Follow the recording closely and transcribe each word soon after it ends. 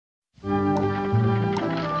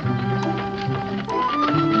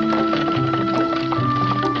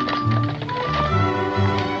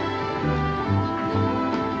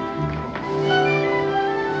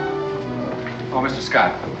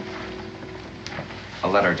Scott. A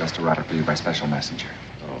letter just arrived for you by special messenger.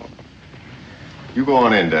 Oh. You go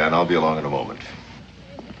on in, Dan. I'll be along in a moment.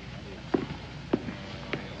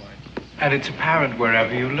 And it's apparent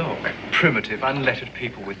wherever you look. Primitive, unlettered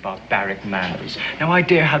people with barbaric manners. No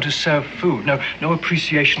idea how to serve food. No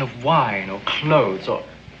appreciation of wine or clothes or...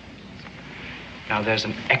 Now, there's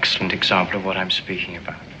an excellent example of what I'm speaking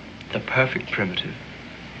about. The perfect primitive.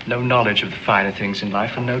 No knowledge of the finer things in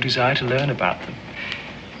life and no desire to learn about them.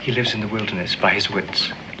 He lives in the wilderness by his wits,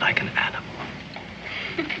 like an animal.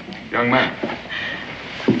 Young man.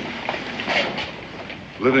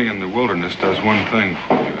 Living in the wilderness does one thing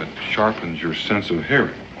for you. It sharpens your sense of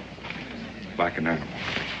hearing. Like an animal.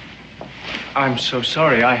 I'm so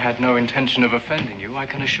sorry. I had no intention of offending you, I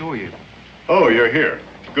can assure you. Oh, you're here.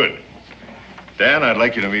 Good. Dan, I'd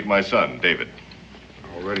like you to meet my son, David.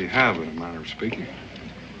 I already have, in a manner of speaking.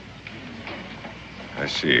 I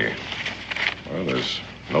see. Well, there's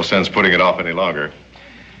no sense putting it off any longer.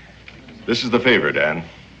 This is the favor, Dan.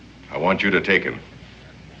 I want you to take him.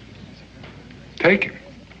 Take him?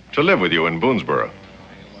 To live with you in Boonesboro.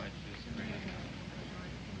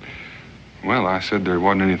 Well, I said there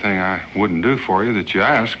wasn't anything I wouldn't do for you that you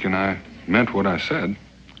asked, and I meant what I said.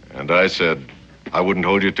 And I said I wouldn't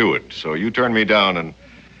hold you to it. So you turn me down and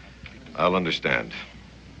I'll understand.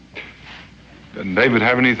 Doesn't David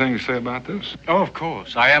have anything to say about this? Oh, of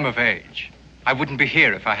course. I am of age. I wouldn't be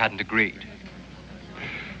here if I hadn't agreed.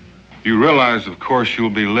 You realize, of course,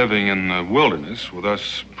 you'll be living in the wilderness with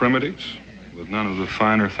us primitives, with none of the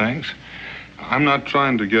finer things. I'm not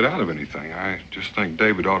trying to get out of anything. I just think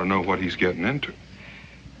David ought to know what he's getting into.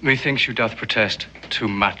 Methinks you doth protest too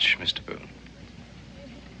much, Mr. Boone.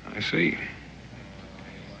 I see.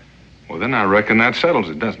 Well, then I reckon that settles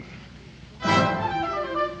it, doesn't it?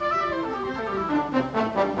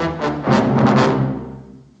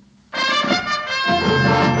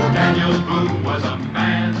 Daniel Boone was a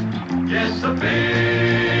man, yes, a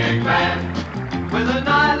big man, with an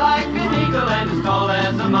eye like an eagle and as tall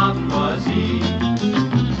as a mountain was he.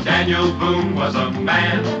 Daniel Boone was a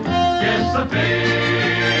man, yes, a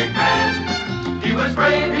big man. He was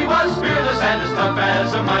brave, he was fearless, and as tough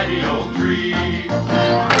as a mighty oak tree.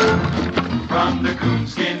 From the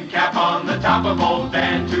coonskin cap on the top of old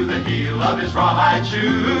Dan to the heel of his rawhide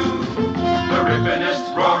shoe, the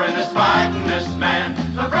rippinest, roaringest, fightingest man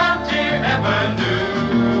the frontier ever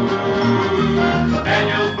knew.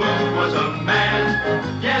 Daniel Boone was a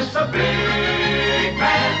man, yes, a big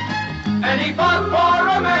man, and he fought for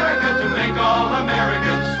America to make all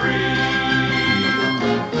Americans free.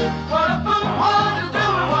 What a Boone wanted to do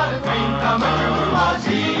and what a dream come true was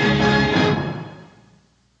he.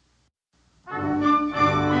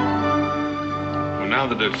 Now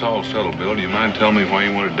that it's all settled, Bill, do you mind telling me why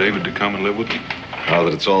you wanted David to come and live with you? Now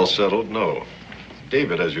that it's all settled, no.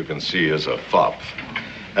 David, as you can see, is a fop.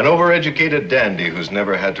 An overeducated dandy who's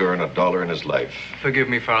never had to earn a dollar in his life. Forgive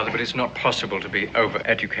me, Father, but it's not possible to be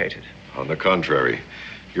overeducated. On the contrary,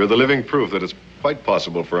 you're the living proof that it's quite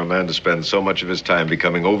possible for a man to spend so much of his time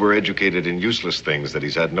becoming overeducated in useless things that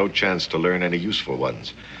he's had no chance to learn any useful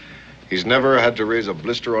ones. He's never had to raise a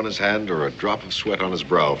blister on his hand or a drop of sweat on his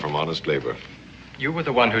brow from honest labor. You were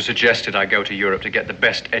the one who suggested I go to Europe to get the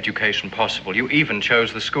best education possible. You even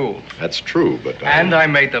chose the school. That's true, but And I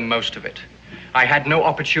made the most of it. I had no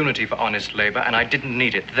opportunity for honest labor, and I didn't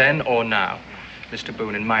need it then or now. Mr.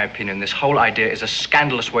 Boone, in my opinion, this whole idea is a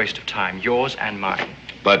scandalous waste of time, yours and mine.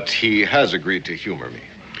 But he has agreed to humor me.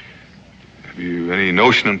 Have you any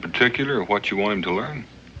notion in particular of what you want him to learn?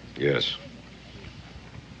 Yes.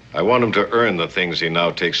 I want him to earn the things he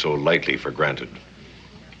now takes so lightly for granted.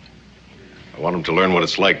 I want him to learn what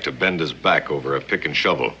it's like to bend his back over a pick and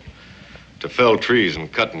shovel, to fell trees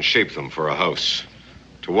and cut and shape them for a house,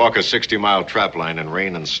 to walk a 60-mile trap line in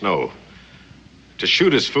rain and snow, to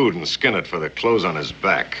shoot his food and skin it for the clothes on his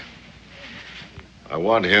back. I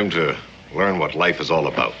want him to learn what life is all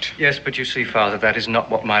about. Yes, but you see, Father, that is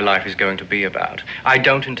not what my life is going to be about. I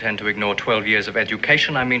don't intend to ignore 12 years of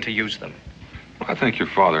education. I mean to use them. Well, I think your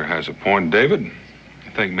father has a point, David. I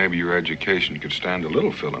think maybe your education could stand a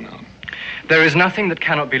little filling out. There is nothing that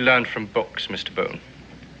cannot be learned from books, Mr. Boone.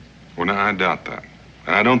 Well, now, I doubt that.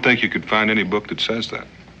 And I don't think you could find any book that says that.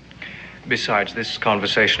 Besides, this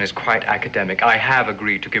conversation is quite academic. I have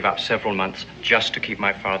agreed to give up several months just to keep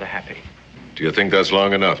my father happy. Do you think that's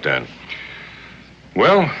long enough, Dan?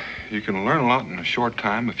 Well, you can learn a lot in a short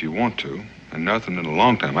time if you want to, and nothing in a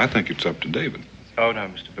long time. I think it's up to David. Oh, no,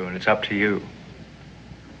 Mr. Boone, it's up to you.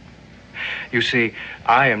 You see,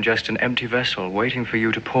 I am just an empty vessel waiting for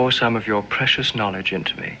you to pour some of your precious knowledge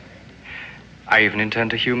into me. I even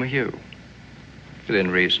intend to humor you,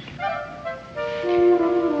 within reason.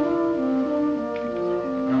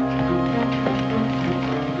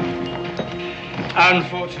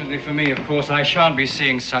 Unfortunately for me, of course, I shan't be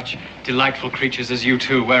seeing such delightful creatures as you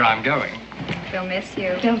two where I'm going. We'll miss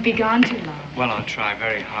you. Don't be gone too long. Well, I'll try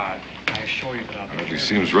very hard. I assure you that I'll be... He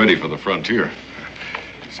seems ready for the frontier.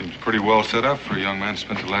 Seems pretty well set up for a young man who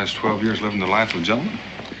spent the last 12 years living the life of a gentleman.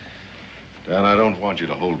 Dan, I don't want you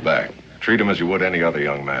to hold back. Treat him as you would any other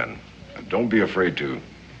young man. And don't be afraid to,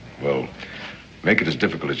 well, make it as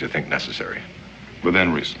difficult as you think necessary.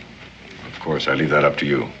 Within reason. Of course, I leave that up to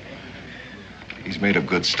you. He's made of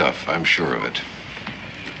good stuff, I'm sure of it.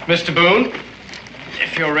 Mr. Boone,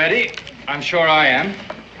 if you're ready, I'm sure I am.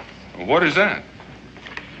 What is that?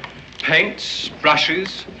 Paints,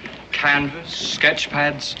 brushes, canvas, sketch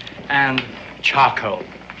pads, and charcoal.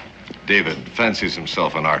 David fancies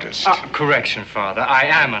himself an artist. Correction, Father. I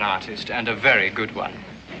am an artist, and a very good one.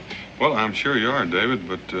 Well, I'm sure you are, David,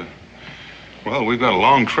 but, well, we've got a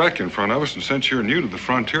long trek in front of us, and since you're new to the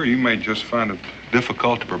frontier, you may just find it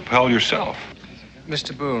difficult to propel yourself.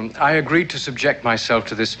 Mr. Boone, I agreed to subject myself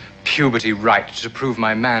to this puberty rite to prove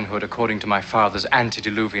my manhood according to my father's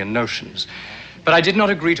antediluvian notions. But I did not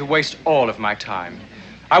agree to waste all of my time.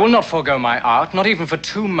 I will not forego my art, not even for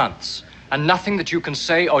 2 months, and nothing that you can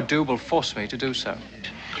say or do will force me to do so.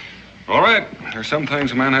 All right. There's some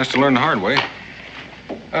things a man has to learn the hard way.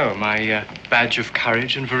 Oh, my badge of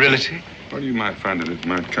courage and virility? Well, you might find that it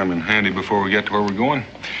might come in handy before we get to where we're going.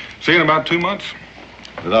 See you in about 2 months.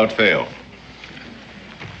 Without fail.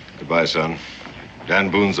 Goodbye, son.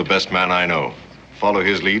 Dan Boone's the best man I know. Follow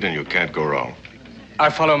his lead and you can't go wrong.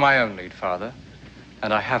 I follow my own lead, Father,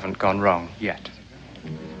 and I haven't gone wrong yet.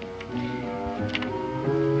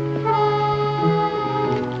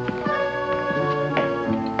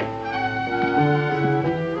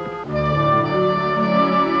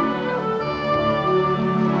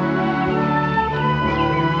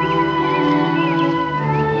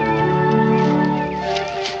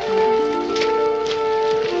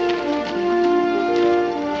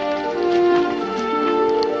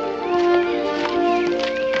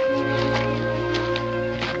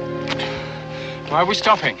 Why are we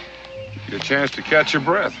stopping? Get a chance to catch your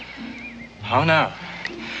breath. Oh, no.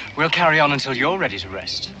 We'll carry on until you're ready to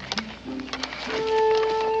rest.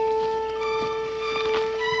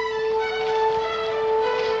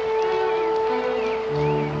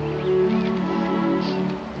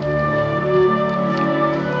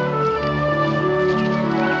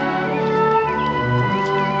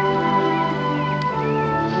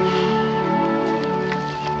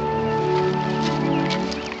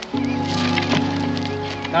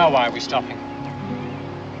 Now why are we stopping?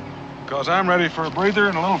 Because I'm ready for a breather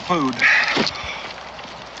and a little food.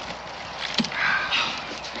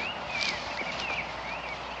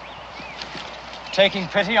 Taking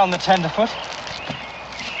pity on the tenderfoot?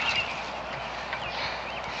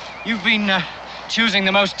 You've been choosing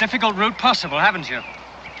the most difficult route possible, haven't you?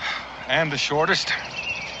 And the shortest.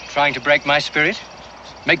 Trying to break my spirit?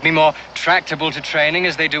 Make me more tractable to training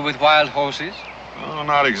as they do with wild horses? Oh,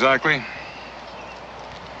 not exactly.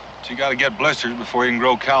 But you gotta get blisters before you can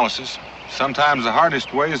grow calluses. Sometimes the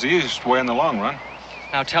hardest way is the easiest way in the long run.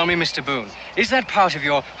 Now tell me, Mr. Boone, is that part of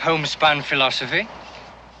your homespun philosophy?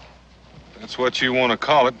 That's what you want to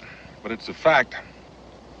call it, but it's a fact.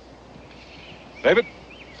 David?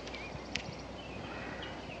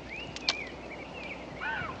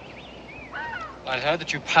 I'd heard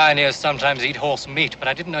that you pioneers sometimes eat horse meat, but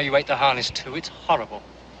I didn't know you ate the harness too. It's horrible.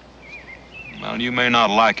 Well, you may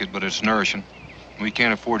not like it, but it's nourishing. We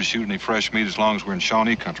can't afford to shoot any fresh meat as long as we're in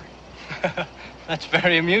Shawnee country. That's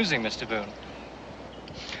very amusing, Mr. Boone.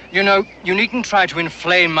 You know, you needn't try to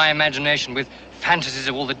inflame my imagination with fantasies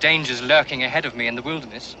of all the dangers lurking ahead of me in the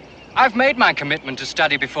wilderness. I've made my commitment to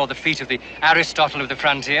study before the feet of the Aristotle of the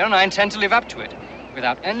frontier, and I intend to live up to it,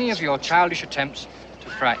 without any of your childish attempts to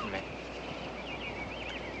frighten me.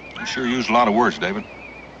 You sure used a lot of words, David.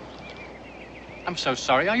 I'm so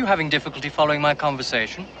sorry. Are you having difficulty following my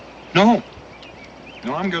conversation? No.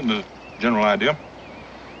 No, I'm getting the general idea.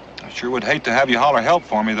 I sure would hate to have you holler help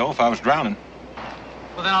for me, though, if I was drowning.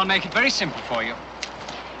 Well, then I'll make it very simple for you.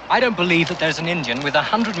 I don't believe that there's an Indian within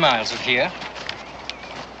 100 miles of here.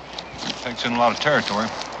 Takes in a lot of territory.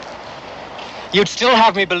 You'd still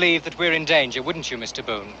have me believe that we're in danger, wouldn't you, Mr.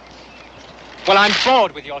 Boone? Well, I'm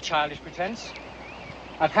bored with your childish pretense.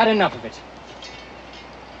 I've had enough of it.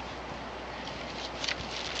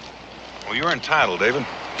 Well, you're entitled, David.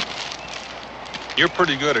 You're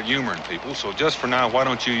pretty good at humoring people, so just for now, why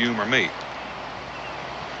don't you humor me?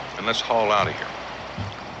 And let's haul out of here.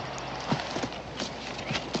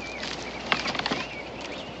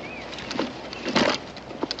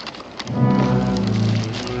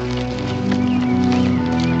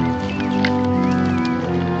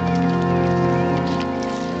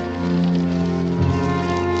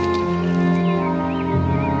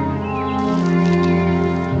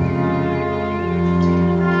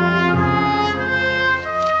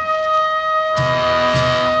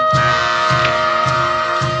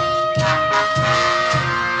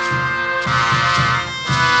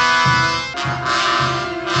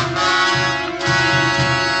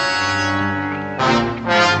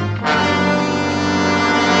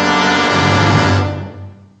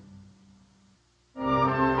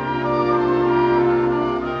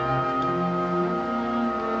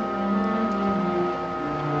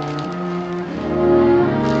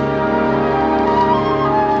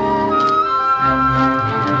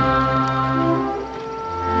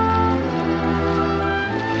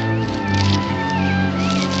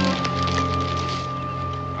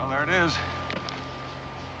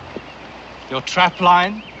 trap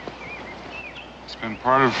line? It's been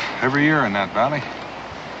part of every year in that valley.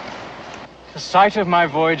 The site of my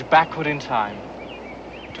voyage backward in time,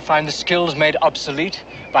 to find the skills made obsolete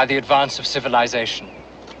by the advance of civilization.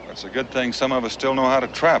 It's a good thing some of us still know how to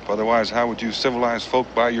trap. Otherwise, how would you civilize folk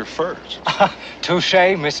buy your furs?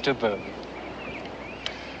 Touché, Mr. Boone.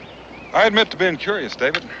 I admit to being curious,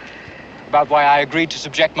 David. About why I agreed to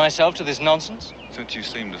subject myself to this nonsense? Since you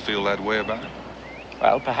seem to feel that way about it.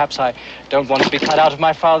 Well, perhaps I don't want to be cut out of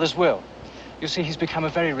my father's will. You see, he's become a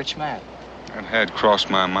very rich man. That had crossed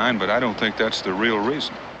my mind, but I don't think that's the real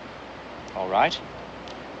reason. All right.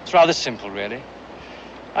 It's rather simple, really.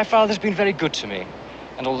 My father's been very good to me.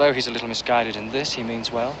 And although he's a little misguided in this, he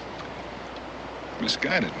means well.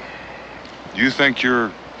 Misguided? You think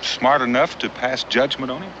you're smart enough to pass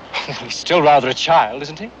judgment on him? He's still rather a child,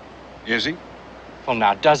 isn't he? Is he? Well,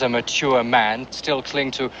 now, does a mature man still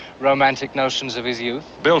cling to romantic notions of his youth?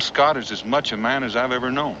 Bill Scott is as much a man as I've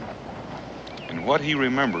ever known. And what he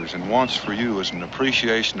remembers and wants for you is an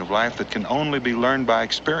appreciation of life that can only be learned by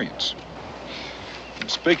experience. And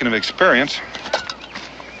speaking of experience,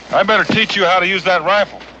 I better teach you how to use that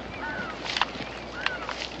rifle.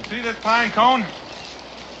 You see this pine cone?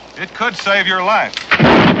 It could save your life.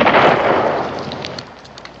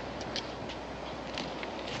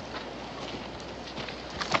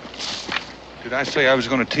 Did I say I was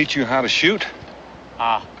going to teach you how to shoot?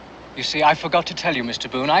 Ah, you see, I forgot to tell you, Mr.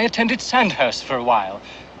 Boone. I attended Sandhurst for a while.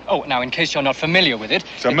 Oh, now, in case you're not familiar with it...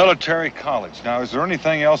 It's a military college. Now, is there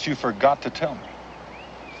anything else you forgot to tell me?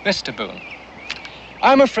 Mr. Boone,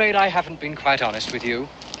 I'm afraid I haven't been quite honest with you.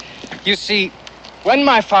 You see, when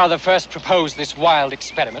my father first proposed this wild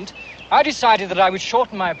experiment, I decided that I would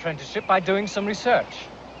shorten my apprenticeship by doing some research.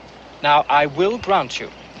 Now, I will grant you,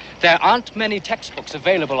 there aren't many textbooks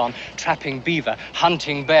available on trapping beaver,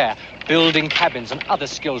 hunting bear, building cabins, and other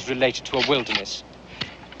skills related to a wilderness.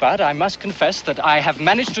 But I must confess that I have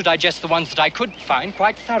managed to digest the ones that I could find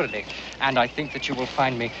quite thoroughly. And I think that you will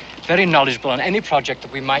find me very knowledgeable on any project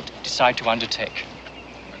that we might decide to undertake.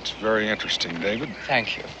 That's very interesting, David.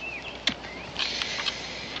 Thank you.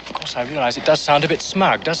 Of course, I realize it does sound a bit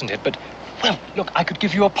smug, doesn't it? But, well, look, I could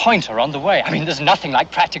give you a pointer on the way. I mean, there's nothing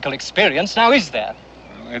like practical experience, now is there?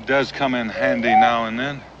 Well, it does come in handy now and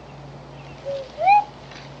then.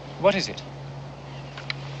 What is it?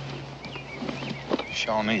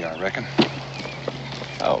 Shawnee, I reckon.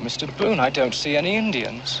 Oh, Mr. Boone, I don't see any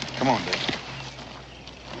Indians. Come on, David.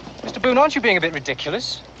 Mr. Boone, aren't you being a bit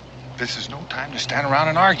ridiculous? This is no time to stand around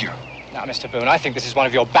and argue. Now, Mr. Boone, I think this is one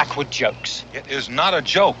of your backward jokes. It is not a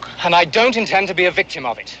joke. And I don't intend to be a victim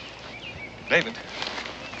of it. David.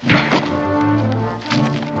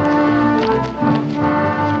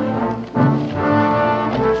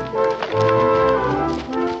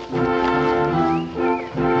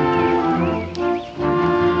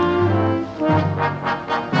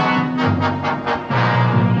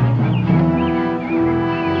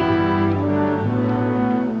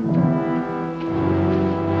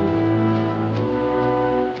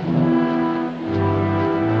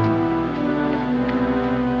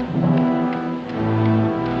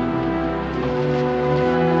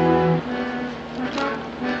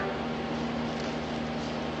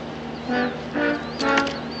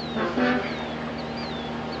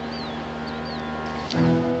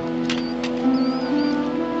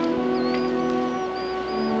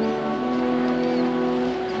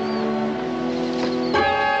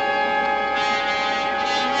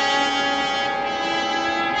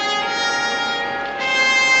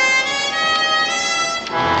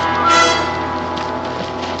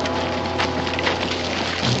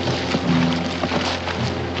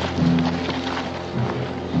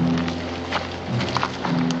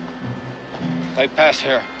 They passed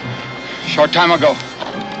here. Short time ago.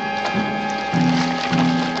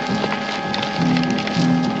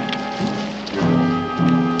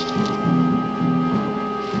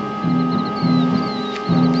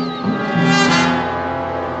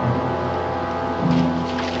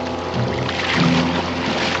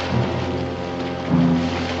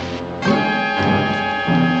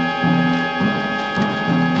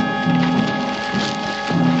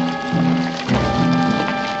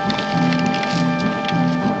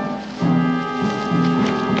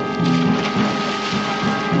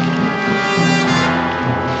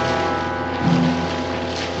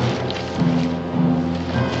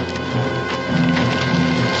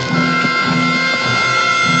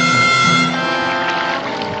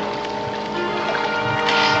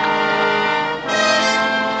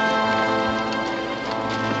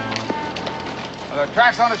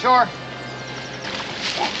 Tracks on the shore?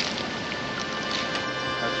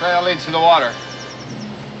 The trail leads to the water.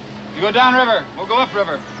 You go downriver. We'll go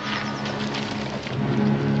upriver.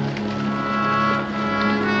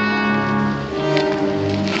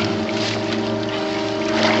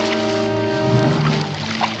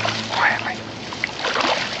 Quietly.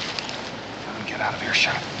 Let him get out of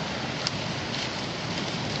earshot.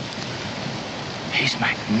 He's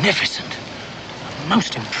magnificent. A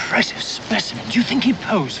most impressive specimen. Do you think he'd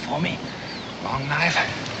pose for me? Long knife?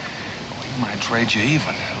 Well, he might trade you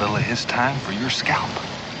even a little of his time for your scalp.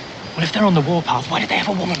 Well, if they're on the warpath, why did they have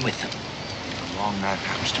a woman with them? Long Knife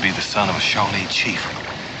happens to be the son of a Shawnee chief.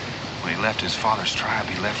 When he left his father's tribe,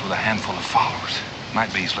 he left with a handful of followers.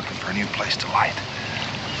 Might be he's looking for a new place to light.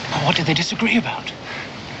 Well, what did they disagree about?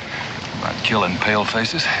 About killing pale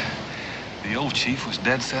faces. The old chief was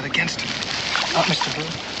dead set against him. Oh, Mr. Boone.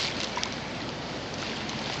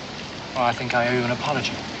 Oh, I think I owe you an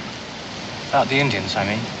apology. About the Indians, I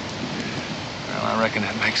mean. Well, I reckon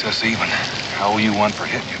that makes us even. I owe you one for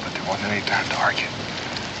hitting you, but there wasn't any time to argue.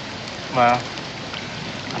 Well,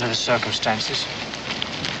 under the circumstances,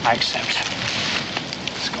 I accept.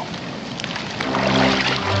 Let's go.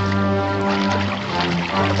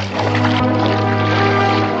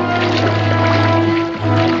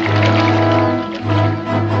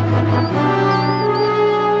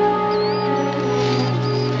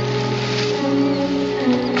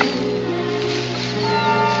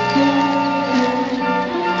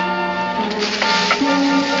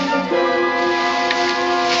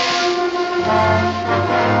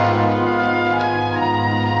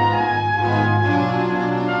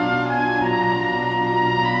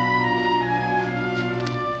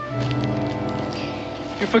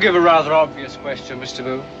 Forgive a rather obvious question, Mr.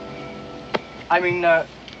 Boone. I mean, a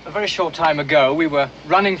very short time ago, we were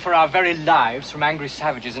running for our very lives from angry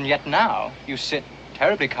savages, and yet now you sit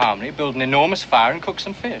terribly calmly, build an enormous fire, and cook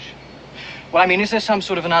some fish. Well, I mean, is there some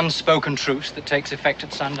sort of an unspoken truce that takes effect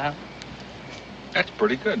at sundown? That's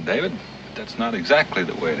pretty good, David. But that's not exactly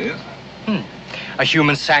the way it is. A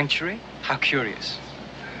human sanctuary? How curious.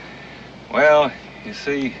 Well, you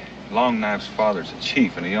see, Long Knife's father's a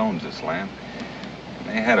chief, and he owns this land.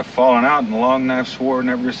 They had a falling out, and Long Knife swore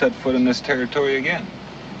never to set foot in this territory again.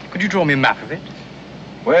 Could you draw me a map of it?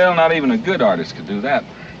 Well, not even a good artist could do that.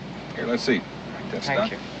 Here, let's see. That's done.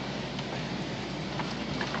 Thank you.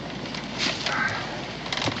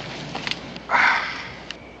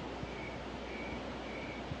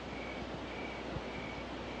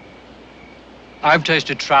 I've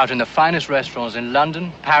tasted trout in the finest restaurants in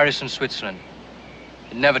London, Paris, and Switzerland.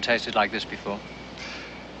 It never tasted like this before.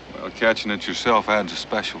 Well, catching it yourself adds a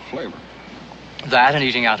special flavor. That and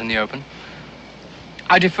eating out in the open.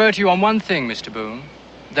 I defer to you on one thing, Mr. Boone.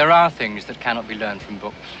 There are things that cannot be learned from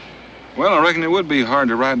books. Well, I reckon it would be hard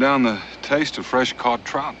to write down the taste of fresh-caught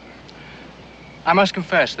trout. I must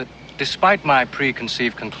confess that, despite my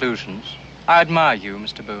preconceived conclusions, I admire you,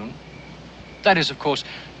 Mr. Boone. That is, of course,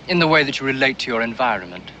 in the way that you relate to your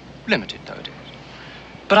environment, limited though it is.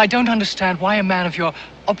 But I don't understand why a man of your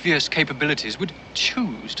obvious capabilities would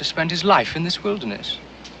choose to spend his life in this wilderness.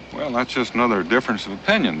 Well, that's just another difference of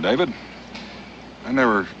opinion, David. I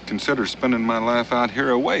never considered spending my life out here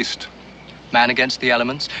a waste. Man against the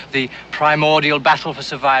elements, the primordial battle for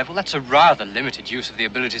survival, that's a rather limited use of the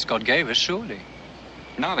abilities God gave us, surely.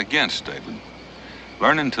 Not against, David.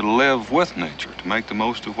 Learning to live with nature, to make the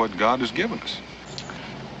most of what God has given us.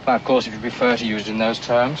 Well, of course, if you prefer to use it in those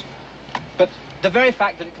terms. But the very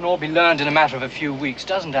fact that it can all be learned in a matter of a few weeks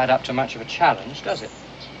doesn't add up to much of a challenge, does it?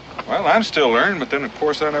 Well, I'm still learning, but then, of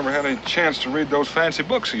course, I never had any chance to read those fancy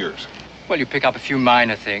books of yours. Well, you pick up a few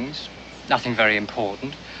minor things, nothing very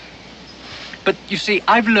important. But, you see,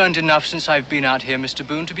 I've learned enough since I've been out here, Mr.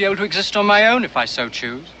 Boone, to be able to exist on my own if I so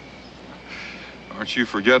choose. Aren't you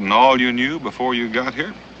forgetting all you knew before you got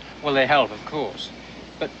here? Well, they help, of course.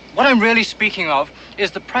 But what I'm really speaking of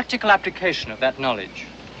is the practical application of that knowledge.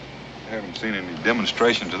 I haven't seen any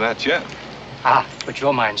demonstrations of that yet. Ah, but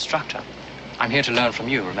you're my instructor. I'm here to learn from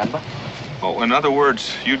you, remember? Oh, in other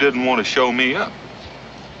words, you didn't want to show me up.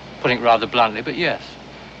 Putting it rather bluntly, but yes,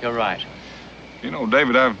 you're right. You know,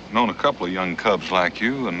 David, I've known a couple of young cubs like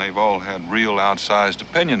you, and they've all had real outsized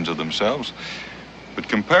opinions of themselves. But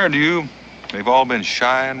compared to you, they've all been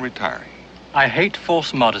shy and retiring. I hate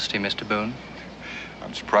false modesty, Mr. Boone.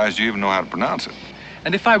 I'm surprised you even know how to pronounce it.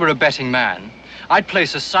 And if I were a betting man, I'd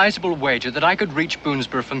place a sizable wager that I could reach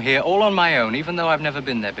Boonesboro from here all on my own, even though I've never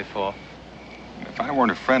been there before. If I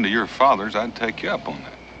weren't a friend of your father's, I'd take you up on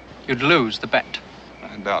that. You'd lose the bet.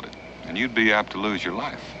 I doubt it. And you'd be apt to lose your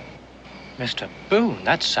life. Mr. Boone,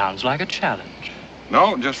 that sounds like a challenge.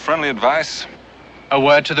 No, just friendly advice, A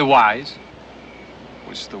word to the wise.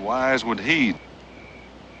 which the wise would heed.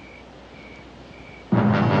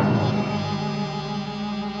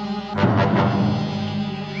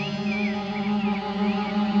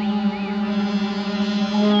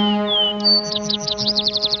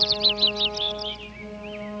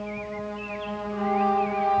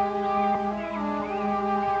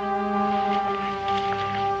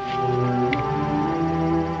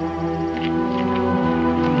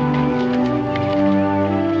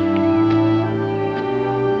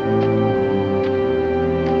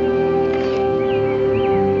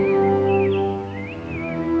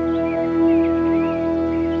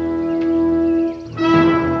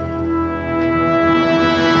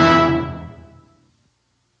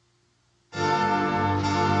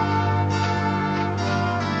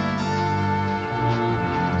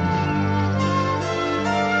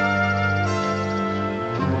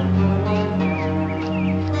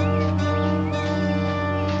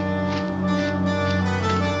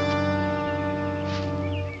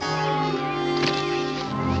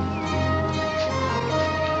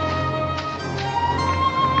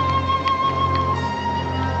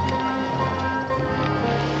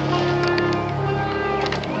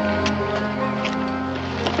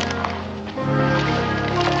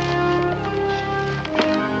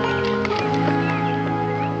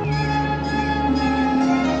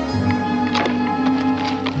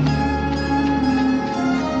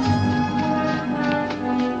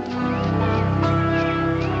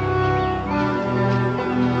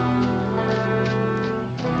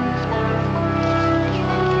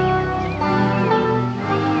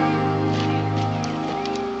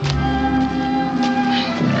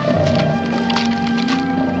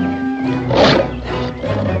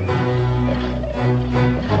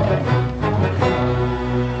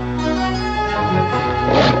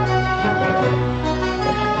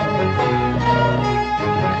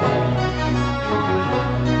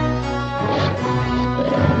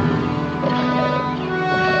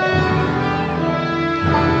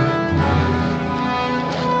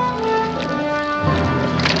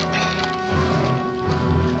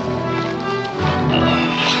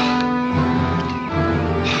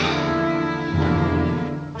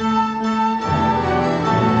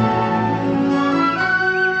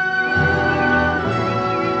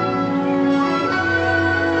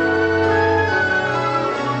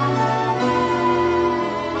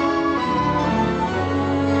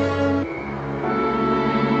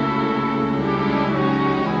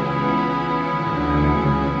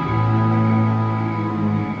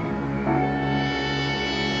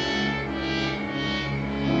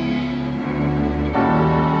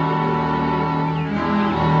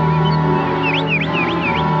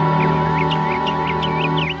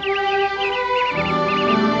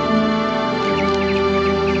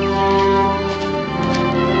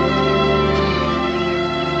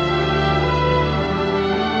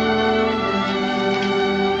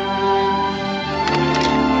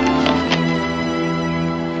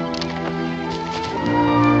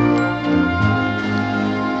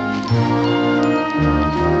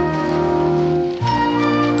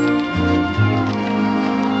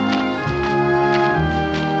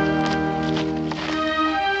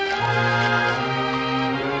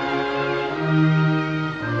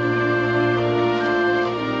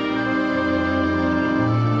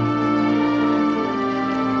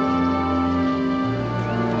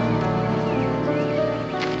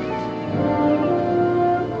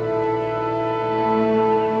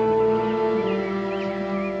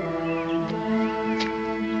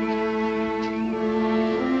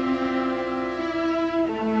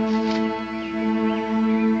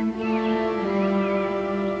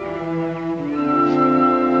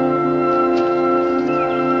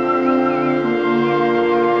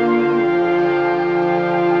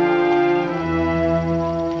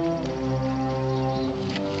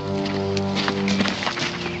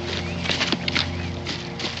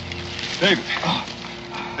 David.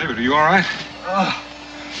 David, are you all right?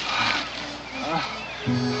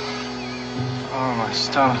 Oh, my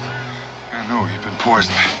stomach. I know, you've been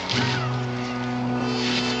poisoned.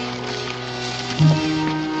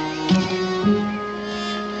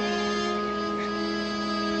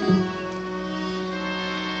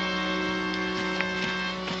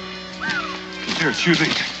 Here, chew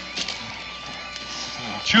these.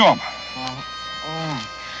 Chew them.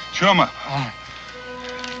 Chew them up.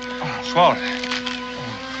 Swallow it.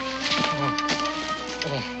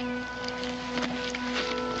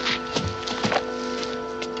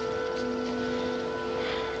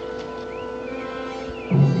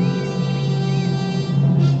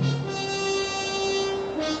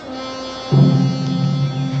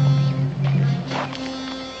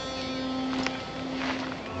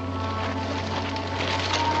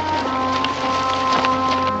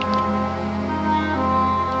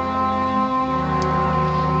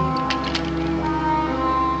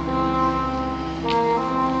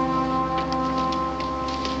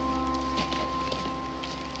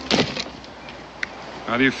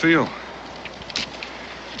 How do you feel?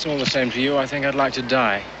 It's all the same to you. I think I'd like to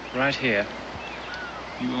die. Right here.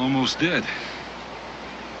 You almost did.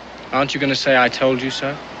 Aren't you going to say I told you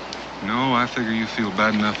so? No, I figure you feel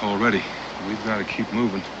bad enough already. We've got to keep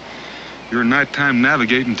moving. Your nighttime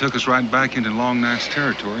navigating took us right back into Long Knife's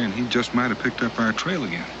territory, and he just might have picked up our trail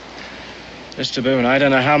again. Mr. Boone, I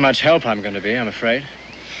don't know how much help I'm going to be, I'm afraid.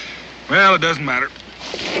 Well, it doesn't matter.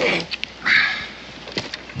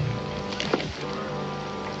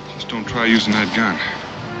 Just don't try using that gun.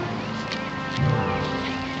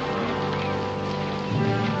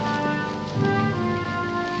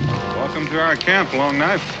 Welcome to our camp, Long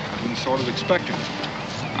Knife. I've been sort of expecting.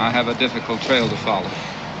 I have a difficult trail to follow.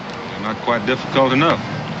 Not quite difficult enough.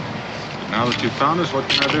 But now that you've found us, what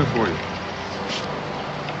can I do for you?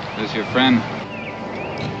 Is this your friend?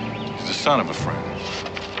 He's the son of a friend.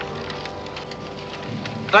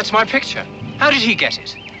 That's my picture. How did he get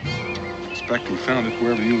it? I expect we found it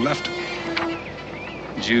wherever you left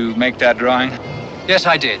it. Did you make that drawing? Yes,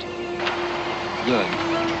 I did. Good.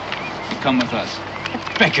 You come with us.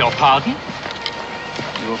 Beg your pardon?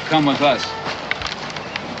 You will come with us.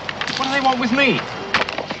 What do they want with me?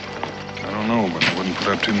 I don't know, but I wouldn't put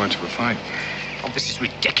up too much of a fight. Oh, this is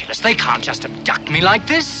ridiculous. They can't just abduct me like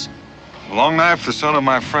this. Long Knife, the son of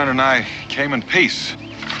my friend, and I came in peace.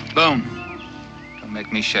 Boone, don't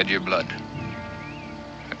make me shed your blood.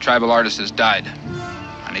 A tribal artist has died.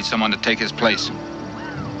 I need someone to take his place.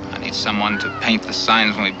 I need someone to paint the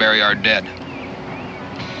signs when we bury our dead.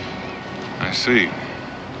 I see.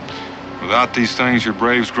 Without these things, your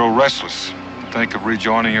braves grow restless. Think of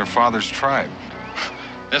rejoining your father's tribe.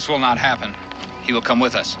 This will not happen. He will come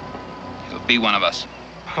with us. He'll be one of us.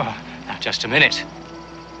 Oh, now, just a minute.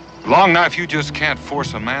 Long Knife, you just can't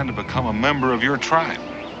force a man to become a member of your tribe.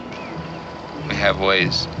 We have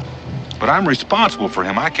ways. But I'm responsible for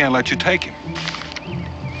him. I can't let you take him.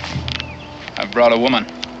 I've brought a woman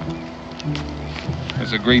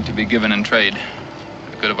who's agreed to be given in trade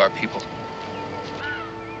for the good of our people.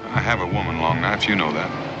 I have a woman, Long Knife. You know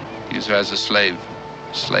that. Use her as a slave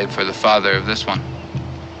for the father of this one.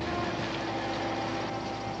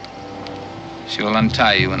 She will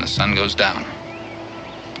untie you when the sun goes down.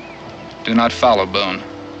 Do not follow, Boone,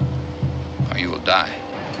 or you will die.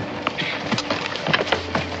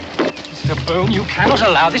 Mr. Boone, you cannot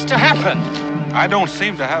allow this to happen. I don't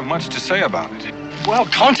seem to have much to say about it. Well,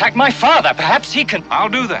 contact my father. Perhaps he can... I'll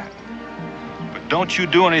do that. But don't you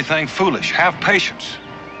do anything foolish. Have patience.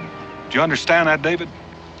 Do you understand that, David?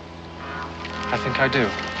 I think I do.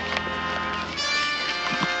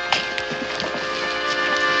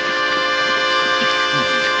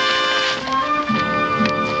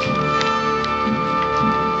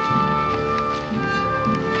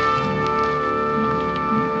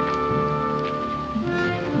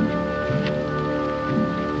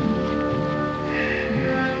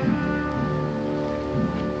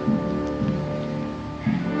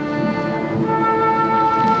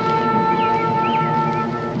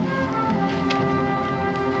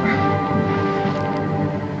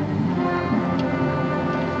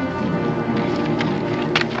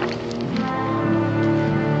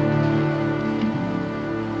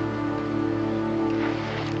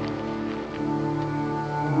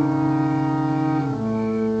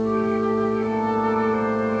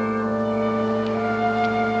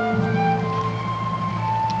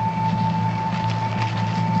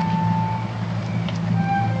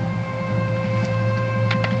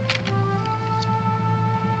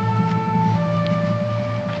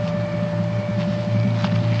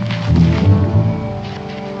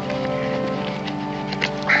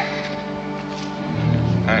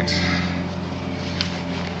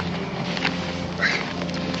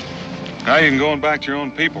 you can go back to your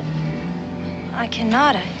own people. I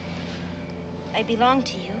cannot. I belong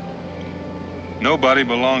to you. Nobody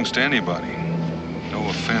belongs to anybody. No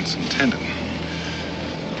offense intended.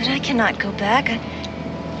 But I cannot go back.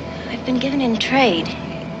 I've been given in trade.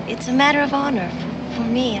 It's a matter of honor for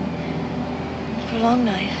me and for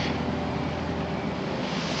Longknife.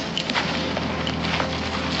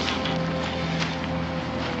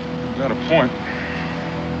 You've got a point.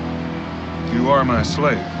 You are my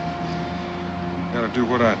slave. You gotta do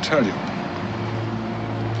what I tell you.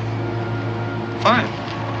 Fine.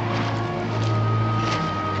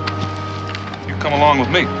 You come along with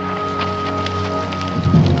me.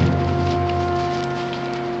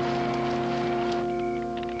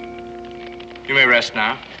 You may rest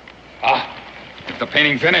now. Ah, is the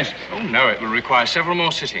painting finished? Oh, no, it will require several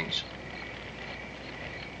more sittings.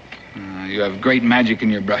 You have great magic in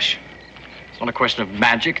your brush. It's not a question of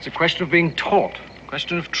magic, it's a question of being taught, a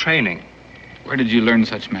question of training. Where did you learn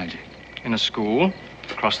such magic? In a school,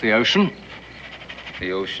 across the ocean.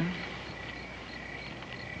 The ocean?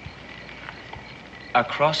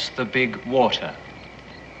 Across the big water.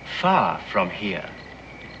 Far from here.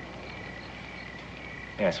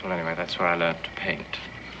 Yes, well, anyway, that's where I learned to paint.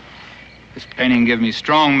 This painting gives me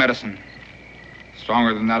strong medicine.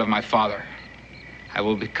 Stronger than that of my father. I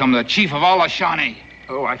will become the chief of all the Shawnee.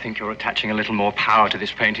 Oh, I think you're attaching a little more power to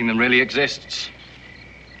this painting than really exists.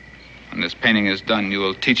 When this painting is done, you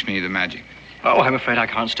will teach me the magic. Oh, I'm afraid I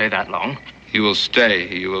can't stay that long. You will stay.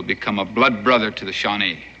 You will become a blood brother to the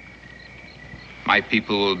Shawnee. My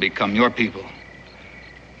people will become your people.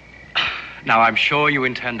 Now, I'm sure you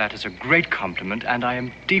intend that as a great compliment, and I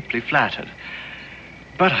am deeply flattered.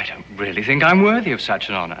 But I don't really think I'm worthy of such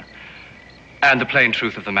an honor. And the plain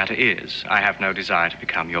truth of the matter is, I have no desire to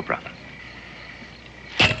become your brother.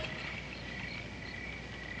 To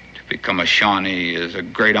become a Shawnee is a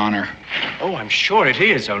great honor. Oh, I'm sure it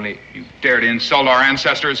is, only... You dare to insult our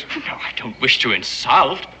ancestors? No, I don't wish to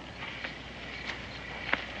insult.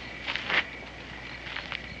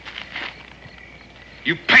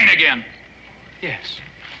 You paint again. Yes.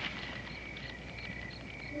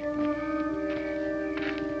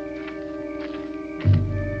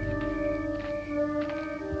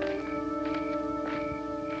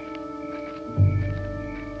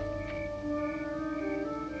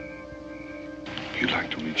 You'd like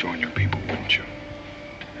to rejoin your people, wouldn't you?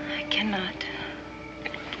 I cannot.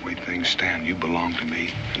 The way things stand, you belong to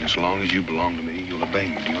me. And as long as you belong to me, you'll obey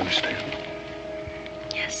me. Do you understand?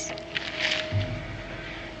 Yes.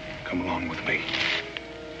 Come along with me.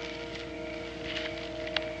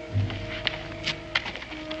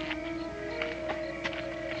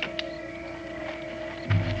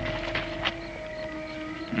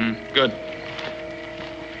 Good.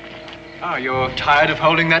 Ah, you're tired of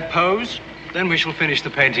holding that pose? Then we shall finish the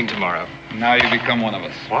painting tomorrow. Now you become one of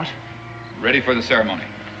us. What? Ready for the ceremony.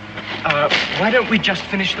 Why don't we just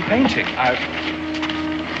finish the painting?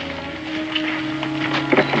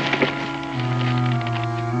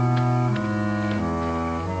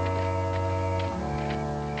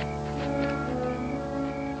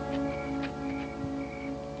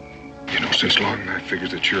 You know, since Longknife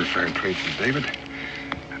figures that you're a fair trade for David,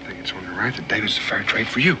 I think it's only right that David's a fair trade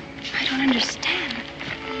for you. I don't understand.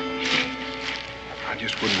 I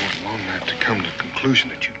just wouldn't want Longknife to come to the conclusion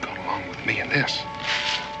that you'd gone along with me in this.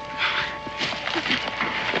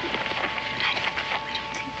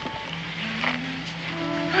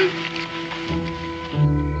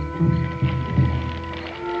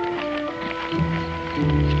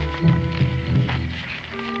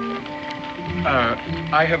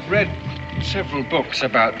 I have read several books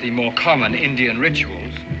about the more common Indian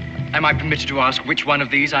rituals. Am I permitted to ask which one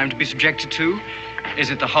of these I'm to be subjected to?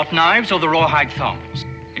 Is it the hot knives or the rawhide thongs?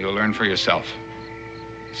 You'll learn for yourself.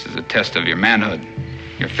 This is a test of your manhood,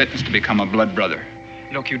 your fitness to become a blood brother.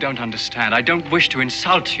 Look, you don't understand. I don't wish to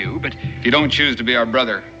insult you, but... If you don't choose to be our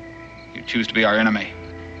brother, you choose to be our enemy.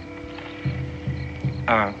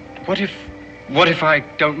 What if I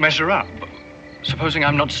don't measure up? Supposing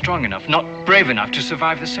I'm not strong enough, not brave enough to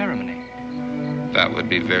survive the ceremony? That would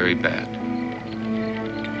be very bad.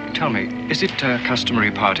 Tell me, is it a customary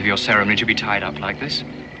part of your ceremony to be tied up like this?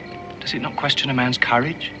 Does it not question a man's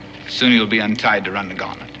courage? Soon you'll be untied to run the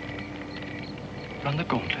gauntlet. Run the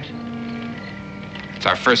gauntlet? It's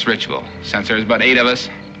our first ritual. Since there's but 8 of us,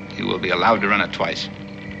 you will be allowed to run it twice.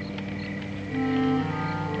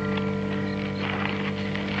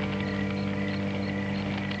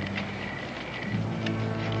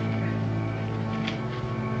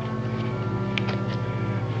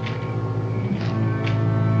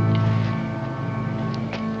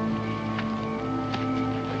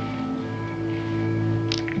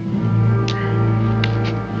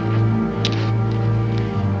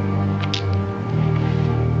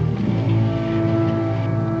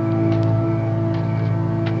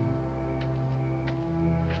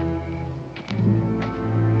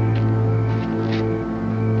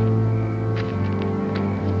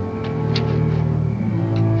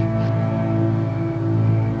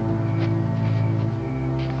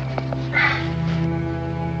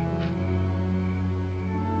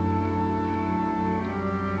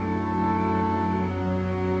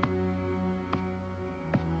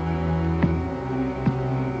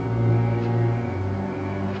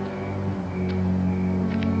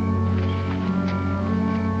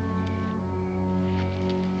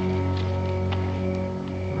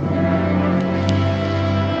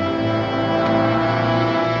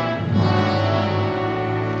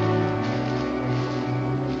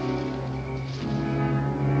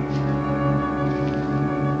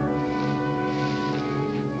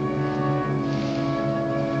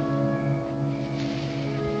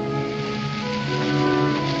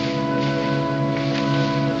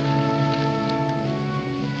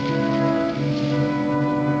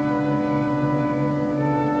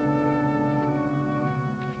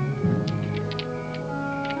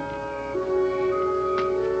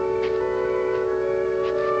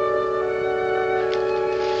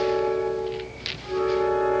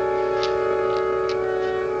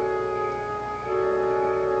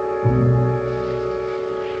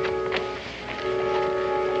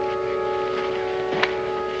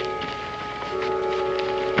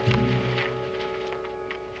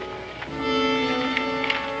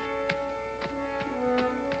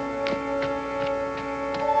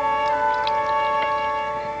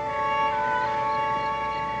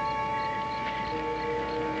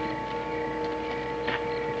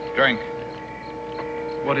 Drink.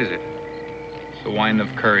 What is it? It's the wine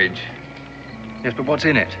of courage. Yes, but what's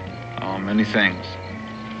in it? Oh, many things.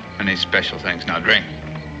 Many special things. Now drink.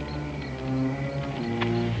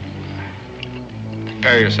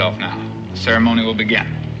 Prepare yourself now. The ceremony will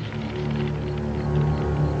begin.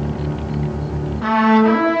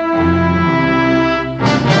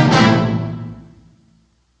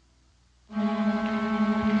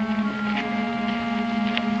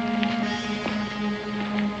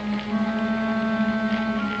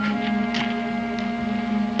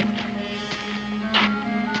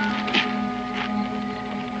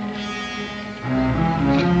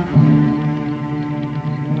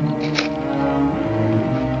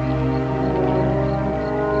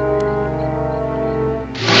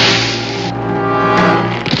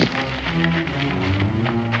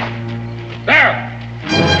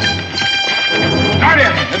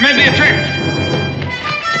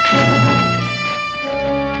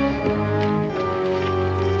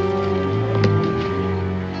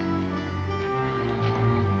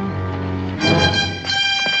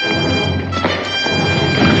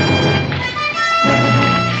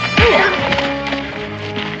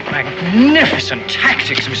 Magnificent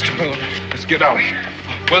tactics, Mr. Boone. Let's get out of here.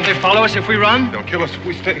 Won't they follow us if we run? They'll kill us if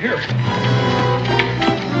we stay here.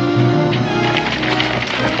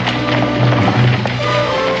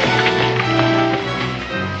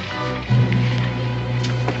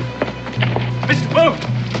 Mr. Boone!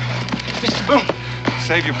 Mr. Boone!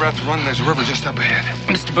 Save your breath, run. There's a river just up ahead.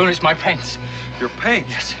 Mr. Boone, it's my paints. Your paint?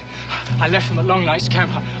 Yes. I left them at Long Night's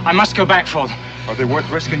camp. I must go back for them. Are they worth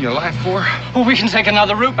risking your life for? Well, we can take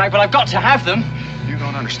another route back, but I've got to have them. You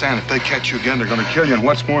don't understand. If they catch you again, they're going to kill you. And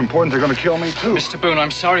what's more important, they're going to kill me, too. Mr. Boone,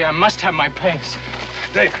 I'm sorry. I must have my paints.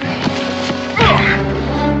 David.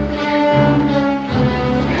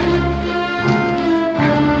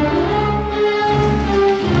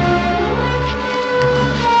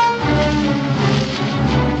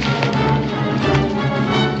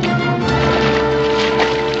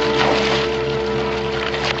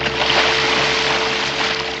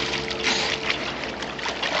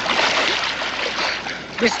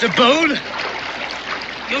 Mr. Boone,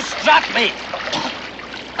 you struck me.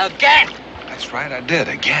 Again. That's right, I did,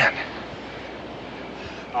 again.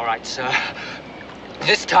 All right, sir.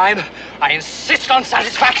 This time, I insist on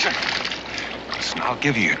satisfaction. Listen, I'll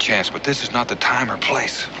give you your chance, but this is not the time or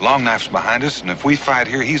place. Long Knife's behind us, and if we fight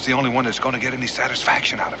here, he's the only one that's going to get any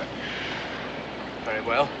satisfaction out of it. Very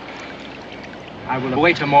well. I will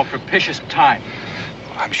await a more propitious time.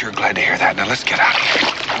 Well, I'm sure glad to hear that. Now, let's get out of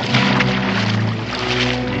here.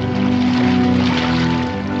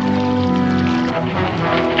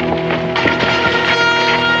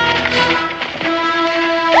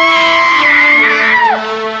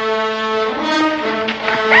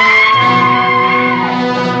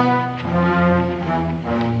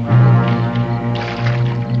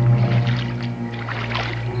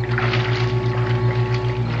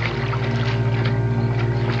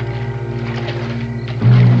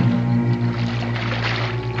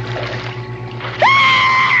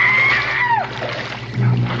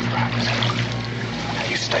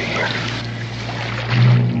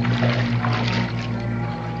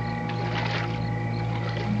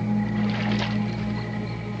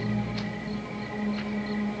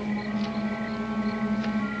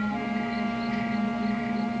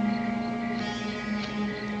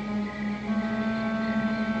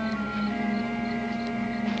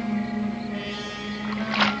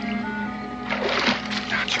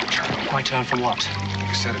 My turn for what?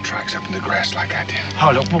 You set a tracks up in the grass like I did.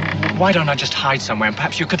 Oh, look, why don't I just hide somewhere and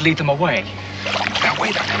perhaps you could lead them away? Now,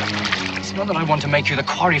 wait a minute. It's not that I want to make you the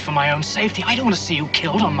quarry for my own safety. I don't want to see you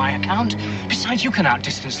killed on my account. Besides, you can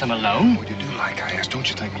outdistance them alone. Well, you do like I asked. Don't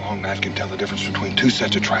you think Long Knife can tell the difference between two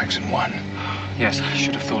sets of tracks and one? Yes, I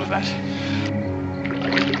should have thought of that.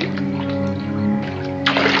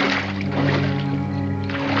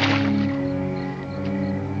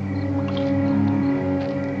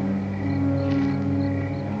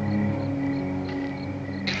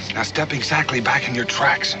 Now step exactly back in your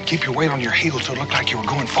tracks and keep your weight on your heels so it looked like you were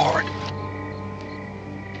going forward.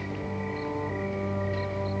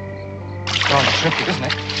 Rather tricky, isn't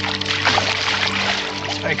it?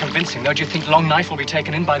 It's very convincing, though. Do you think Long Knife will be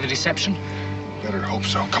taken in by the deception? Better hope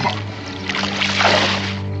so. Come on.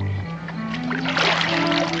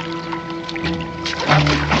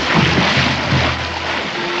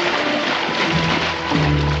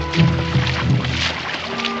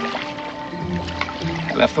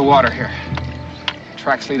 Left the water here.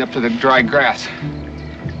 Tracks lead up to the dry grass.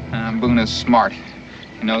 Boone is smart.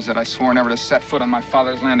 He knows that I swore never to set foot on my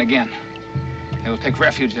father's land again. He'll take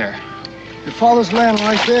refuge there. Your father's land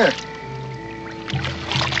right there.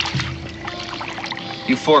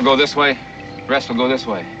 You four go this way. The rest will go this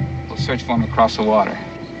way. We'll search for him across the water.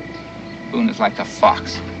 Boone is like the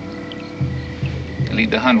fox. He'll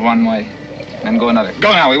lead the hunt one way, then go another.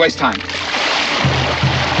 Go now, we waste time.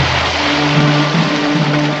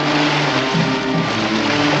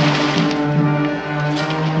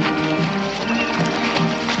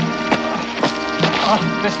 Oh,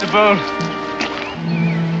 Mr. Boone.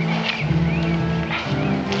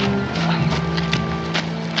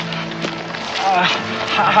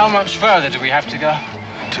 How much further do we have to go?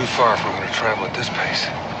 Too far if we're going to travel at this pace.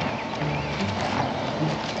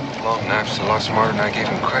 Long Knife's a lot smarter than I gave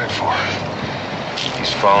him credit for.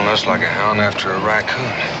 He's following us like a hound after a raccoon.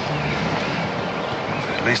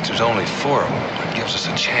 At least there's only 4 of them. That gives us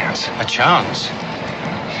a chance. A chance?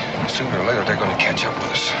 Sooner or later, they're going to catch up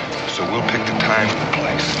with us. So we'll pick the time and the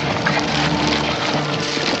place.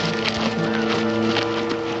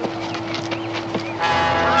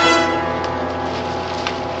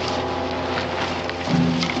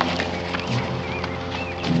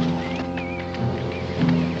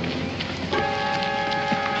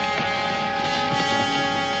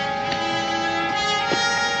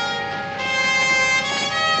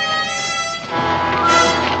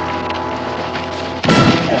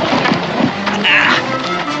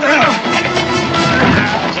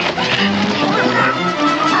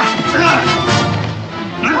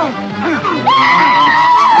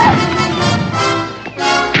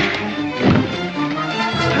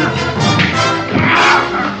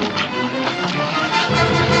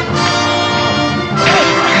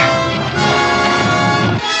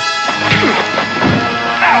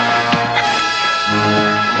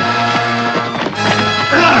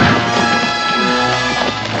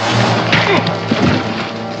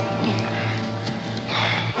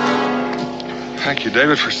 Thank you,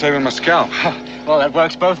 David, for saving my scalp. Well, that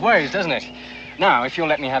works both ways, doesn't it? Now, if you'll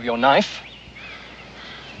let me have your knife.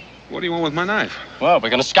 What do you want with my knife? Well, we're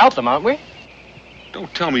going to scalp them, aren't we?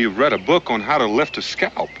 Don't tell me you've read a book on how to lift a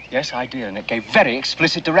scalp. Yes, I did, and it gave very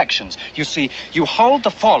explicit directions. You see, you hold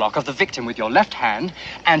the forelock of the victim with your left hand,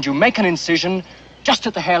 and you make an incision just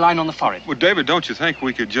at the hairline on the forehead. Well, David, don't you think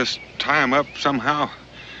we could just tie him up somehow?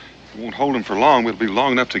 It won't hold him for long, but it'll be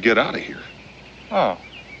long enough to get out of here. Oh.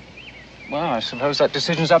 Well, I suppose that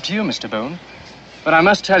decision's up to you, Mr. Boone. But I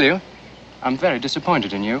must tell you, I'm very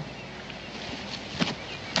disappointed in you.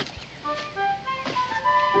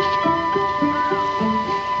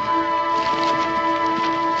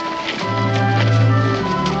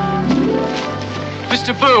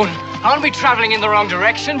 Mr. Boone, aren't we traveling in the wrong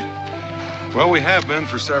direction? Well, we have been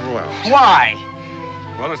for several hours. Why?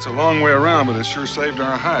 Well, it's a long way around, but it sure saved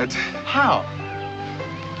our hides. How?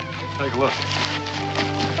 Take a look.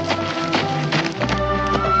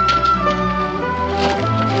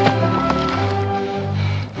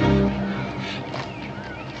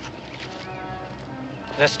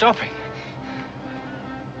 They're stopping.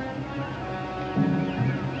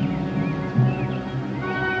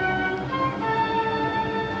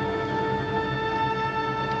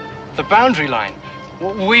 The boundary line.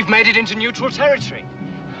 We've made it into neutral territory.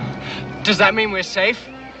 Does that mean we're safe?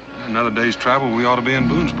 Another day's travel, we ought to be in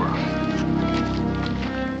Boonesboro.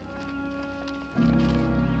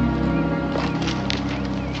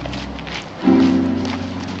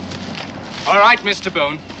 All right, Mr.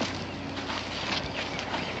 Boone.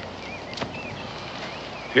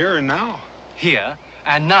 Here and now? Here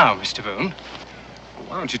and now, Mr. Boone.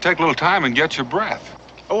 Why don't you take a little time and get your breath?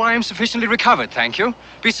 Oh, I am sufficiently recovered, thank you.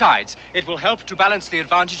 Besides, it will help to balance the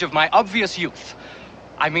advantage of my obvious youth.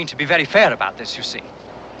 I mean to be very fair about this, you see.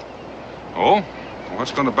 Oh?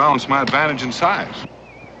 What's going to balance my advantage in size?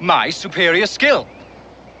 My superior skill.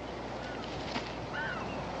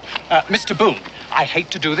 Mr. Boone, I hate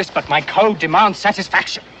to do this, but my code demands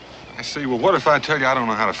satisfaction. I see. Well, what if I tell you I don't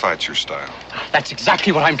know how to fight your style? That's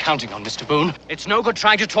exactly what I'm counting on, Mr. Boone. It's no good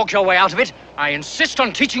trying to talk your way out of it. I insist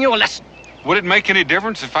on teaching you a lesson. Would it make any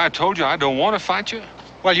difference if I told you I don't want to fight you?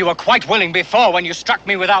 Well, you were quite willing before when you struck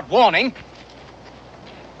me without warning.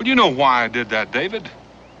 Well, you know why I did that, David.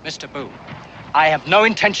 Mr. Boone, I have no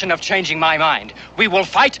intention of changing my mind. We will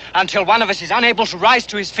fight until one of us is unable to rise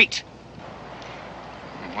to his feet.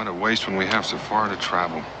 What a waste when we have so far to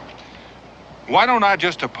travel. Why don't I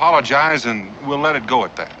just apologize and we'll let it go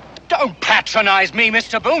at that? Don't patronize me,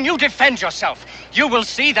 Mr. Boone. You defend yourself. You will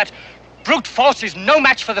see that brute force is no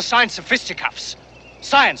match for the science of fisticuffs.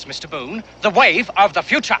 Science, Mr. Boone, the wave of the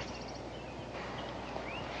future.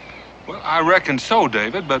 Well, I reckon so,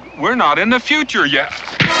 David, but we're not in the future yet.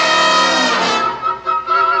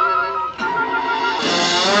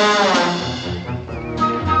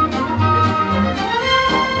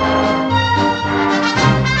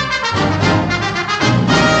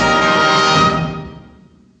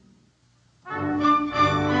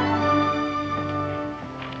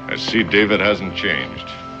 I see David hasn't changed.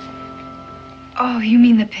 Oh, you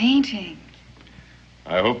mean the painting?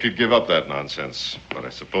 I hoped he'd give up that nonsense, but I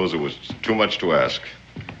suppose it was too much to ask.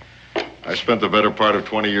 I spent the better part of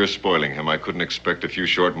 20 years spoiling him. I couldn't expect a few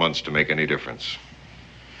short months to make any difference.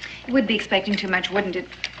 You would be expecting too much, wouldn't it?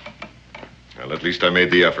 Well, at least I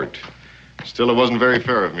made the effort. Still, it wasn't very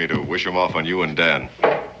fair of me to wish him off on you and Dan.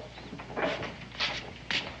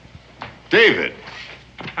 David!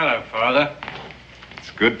 Hello, Father.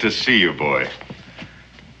 It's good to see you, boy.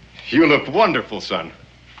 You look wonderful, son.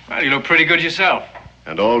 Well, you look pretty good yourself.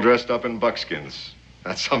 And all dressed up in buckskins.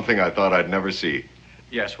 That's something I thought I'd never see.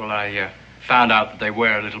 Yes, well, I found out that they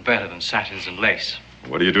wear a little better than satins and lace.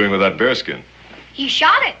 What are you doing with that bearskin? He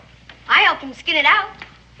shot it. I helped him skin it out.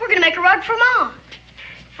 We're going to make a rug for Mom.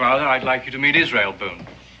 Father, I'd like you to meet Israel Boone.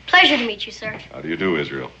 Pleasure to meet you, sir. How do you do,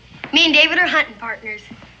 Israel? Me and David are hunting partners.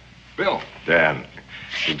 Bill. Dan,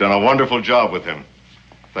 you've done a wonderful job with him.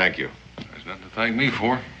 Thank you. There's nothing to thank me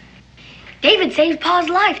for. David saved Pa's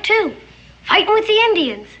life, too. Fighting with the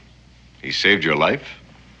Indians. He saved your life?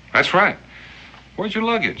 That's right. Where's your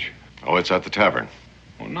luggage? Oh, it's at the tavern.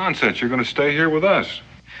 Well, nonsense. You're going to stay here with us.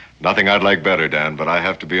 Nothing I'd like better, Dan, but I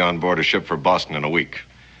have to be on board a ship for Boston in a week.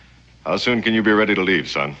 How soon can you be ready to leave,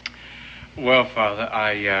 son? Well, Father,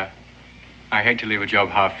 I hate to leave a job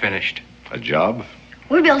half finished. A job?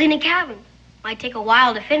 We're building a cabin. Might take a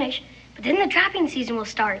while to finish, but then the trapping season will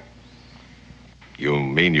start. You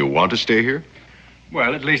mean you want to stay here?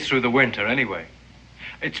 Well, at least through the winter, anyway.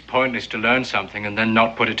 It's pointless to learn something and then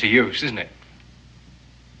not put it to use, isn't it?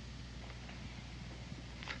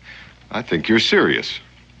 I think you're serious.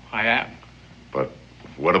 I am. But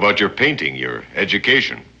what about your painting, your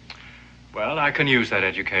education? Well, I can use that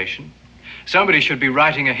education. Somebody should be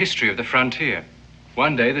writing a history of the frontier.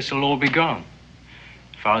 One day this will all be gone.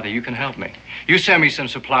 Father, you can help me. You send me some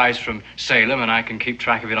supplies from Salem and I can keep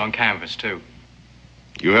track of it on canvas, too.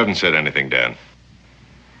 You haven't said anything, Dan.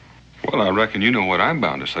 Well, I reckon you know what I'm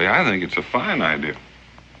bound to say. I think it's a fine idea.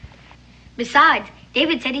 Besides,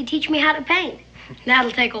 David said he'd teach me how to paint. That'll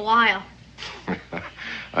take a while.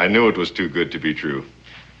 I knew it was too good to be true.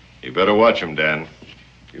 You better watch him, Dan.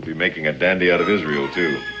 You'll be making a dandy out of Israel,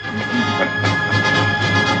 too.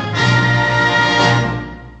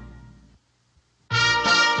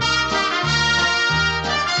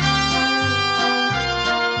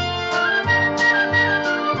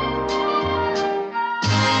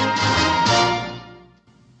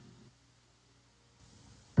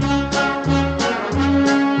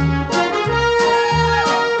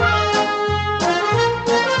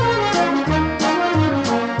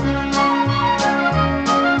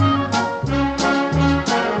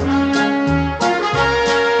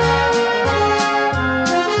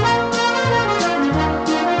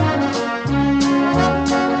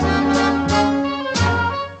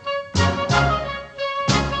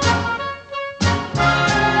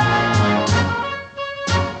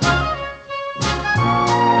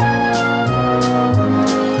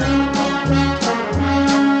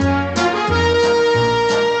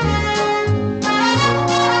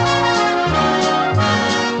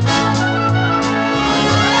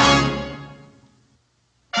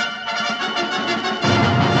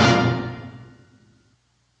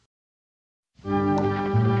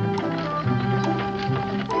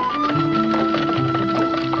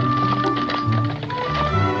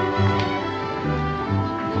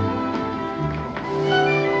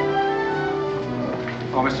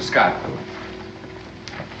 Oh, Mr. Scott.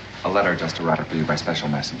 A letter just arrived for you by special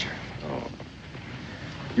messenger. Oh.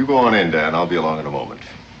 You go on in, Dan. I'll be along in a moment.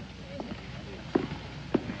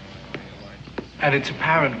 And it's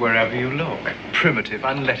apparent wherever you look. Primitive,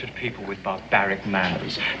 unlettered people with barbaric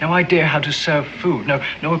manners. No idea how to serve food.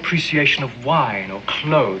 No appreciation of wine or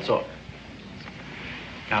clothes or...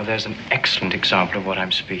 Now, there's an excellent example of what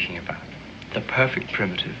I'm speaking about. The perfect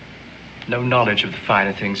primitive. No knowledge of the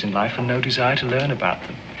finer things in life and no desire to learn about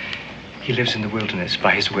them. He lives in the wilderness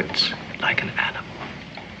by his wits, like an animal.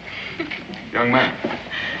 Young man,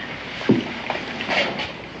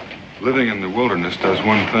 living in the wilderness does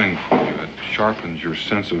one thing for you. It sharpens your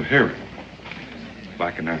sense of hearing,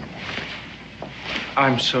 like an animal.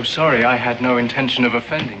 I'm so sorry. I had no intention of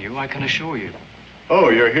offending you, I can assure you.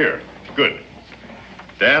 Oh, you're here. Good.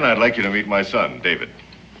 Dan, I'd like you to meet my son, David.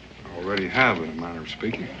 I already have, in a manner of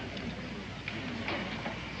speaking.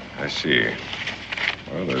 I see.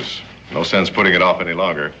 Well, there's no sense putting it off any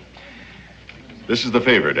longer. This is the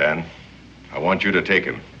favor, Dan. I want you to take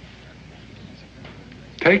him.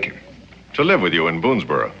 Take him? To live with you in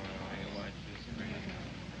Boonesboro.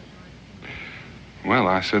 Well,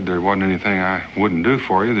 I said there wasn't anything I wouldn't do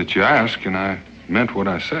for you that you asked, and I meant what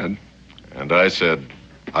I said. And I said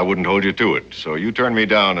I wouldn't hold you to it. So you turn me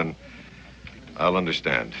down and I'll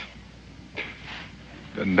understand.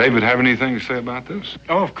 Doesn't David have anything to say about this?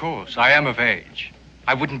 Oh, of course. I am of age.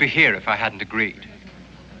 I wouldn't be here if I hadn't agreed.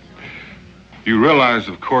 You realize,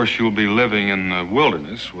 of course, you'll be living in the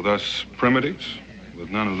wilderness with us primitives, with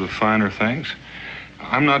none of the finer things.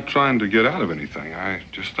 I'm not trying to get out of anything. I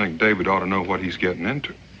just think David ought to know what he's getting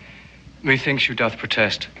into. Methinks you doth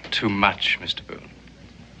protest too much, Mr. Boone.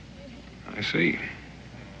 I see.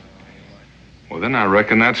 Well, then I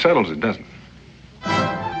reckon that settles it, doesn't it?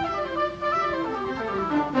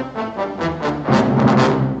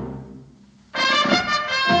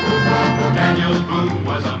 Daniel Boone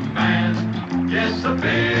was a man, yes, a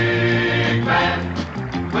big man,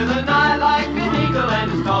 with an eye like an eagle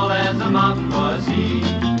and as tall as a mountain was he.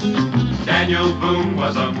 Daniel Boone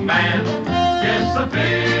was a man, yes, a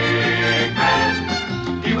big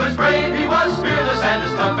man. He was brave, he was fearless, and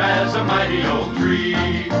as tough as a mighty oak tree.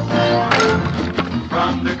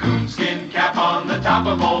 From the coonskin cap on the top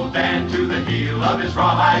of old Dan to the heel of his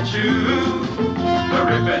rawhide shoe, the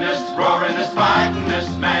rippinest, roaringest,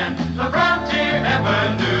 fightingest man the frontier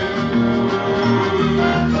ever knew.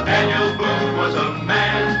 Daniel Boone was a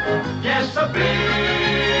man, yes, a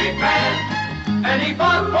big man, and he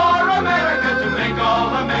fought for America to make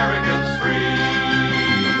all Americans free.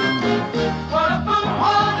 What a Boone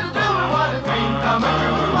wanted to do and what a dream come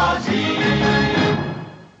true was he.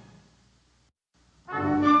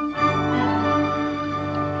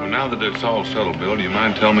 Now that it's all settled, Bill, do you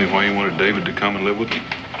mind telling me why you wanted David to come and live with you?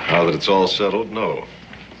 Now that it's all settled, no.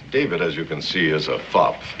 David, as you can see, is a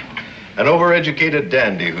fop. An overeducated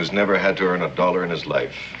dandy who's never had to earn a dollar in his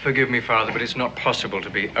life. Forgive me, Father, but it's not possible to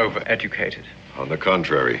be overeducated. On the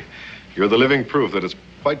contrary, you're the living proof that it's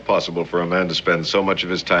quite possible for a man to spend so much of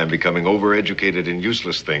his time becoming overeducated in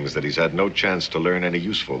useless things that he's had no chance to learn any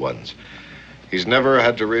useful ones. He's never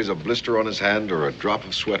had to raise a blister on his hand or a drop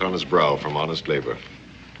of sweat on his brow from honest labor.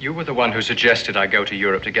 You were the one who suggested I go to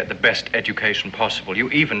Europe to get the best education possible. You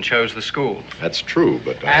even chose the school. That's true,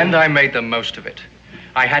 but And I made the most of it.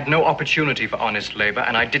 I had no opportunity for honest labor,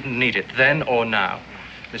 and I didn't need it then or now.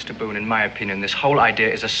 Mr. Boone, in my opinion, this whole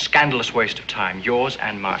idea is a scandalous waste of time, yours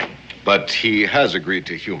and mine. But he has agreed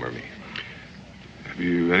to humor me. Have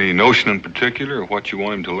you any notion in particular of what you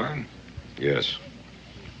want him to learn? Yes.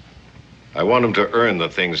 I want him to earn the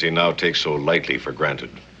things he now takes so lightly for granted.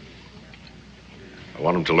 I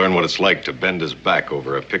want him to learn what it's like to bend his back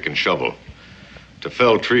over a pick and shovel, to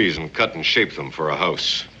fell trees and cut and shape them for a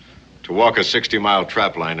house, to walk a 60-mile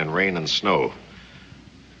trap line in rain and snow,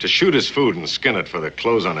 to shoot his food and skin it for the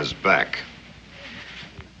clothes on his back.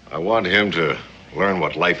 I want him to learn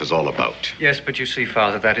what life is all about. Yes, but you see,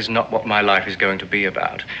 Father, that is not what my life is going to be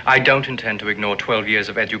about. I don't intend to ignore 12 years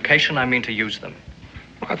of education. I mean to use them.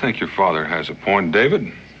 Well, I think your father has a point,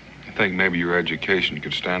 David. I think maybe your education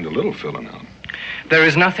could stand a little filling out. There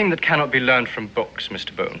is nothing that cannot be learned from books,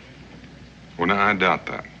 Mr. Boone. Well, now, I doubt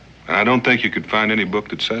that. And I don't think you could find any book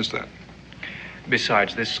that says that.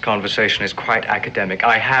 Besides, this conversation is quite academic.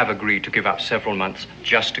 I have agreed to give up several months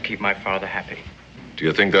just to keep my father happy. Do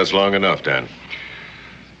you think that's long enough, Dan?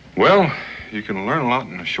 Well, you can learn a lot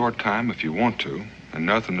in a short time if you want to, and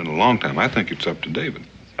nothing in a long time. I think it's up to David.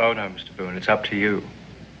 Oh, no, Mr. Boone, it's up to you.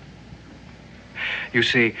 You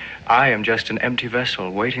see, I am just an empty vessel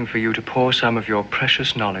waiting for you to pour some of your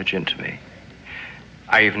precious knowledge into me.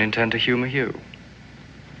 I even intend to humor you,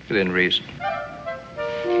 within reason.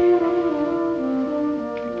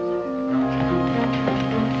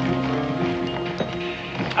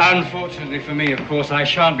 Unfortunately for me, of course, I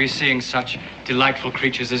shan't be seeing such delightful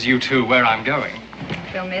creatures as you two where I'm going.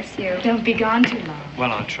 They'll miss you. Don't be gone too long.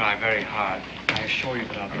 Well, I'll try very hard. I assure you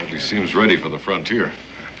that I'll be... He seems ready for the frontier.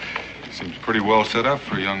 Seems pretty well set up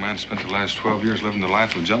for a young man who spent the last 12 years living the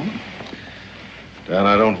life of a gentleman. Dan,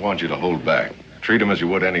 I don't want you to hold back. Treat him as you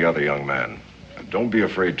would any other young man. And don't be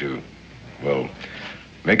afraid to, well,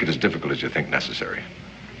 make it as difficult as you think necessary.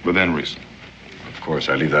 Within reason. Of course,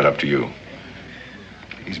 I leave that up to you.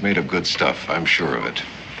 He's made of good stuff, I'm sure of it.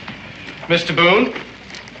 Mr. Boone,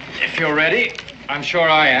 if you're ready, I'm sure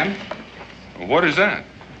I am. What is that?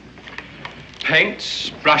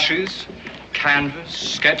 Paints, brushes, canvas,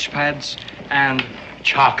 sketch pads, and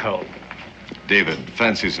charcoal. David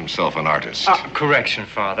fancies himself an artist. Correction,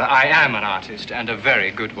 Father. I am an artist, and a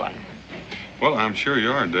very good one. Well, I'm sure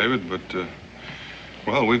you are, David, but,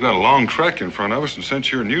 well, we've got a long trek in front of us, and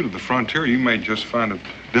since you're new to the frontier, you may just find it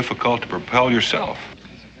difficult to propel yourself.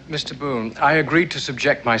 Mr. Boone, I agreed to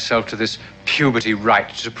subject myself to this puberty rite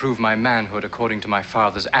to prove my manhood according to my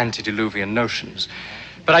father's antediluvian notions.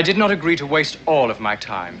 But I did not agree to waste all of my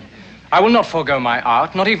time. I will not forego my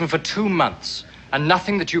art, not even for 2 months, and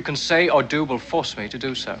nothing that you can say or do will force me to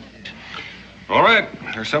do so. All right.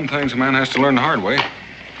 There's some things a man has to learn the hard way.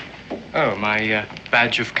 Oh, my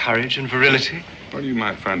badge of courage and virility? Well, you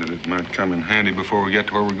might find that it might come in handy before we get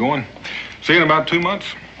to where we're going. See you in about 2 months.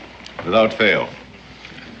 Without fail.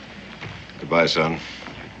 Goodbye, son.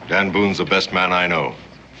 Dan Boone's the best man I know.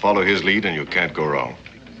 Follow his lead and you can't go wrong.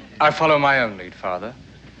 I follow my own lead, Father,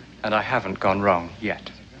 and I haven't gone wrong yet.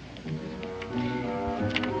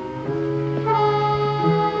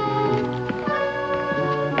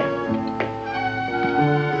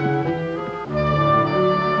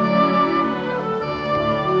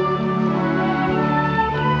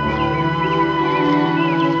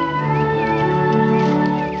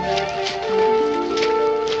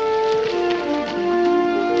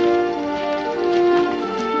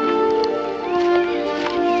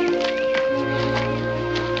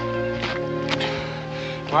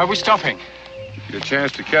 Why are we stopping? Get a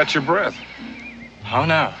chance to catch your breath. Oh,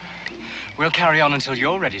 no. We'll carry on until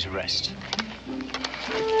you're ready to rest.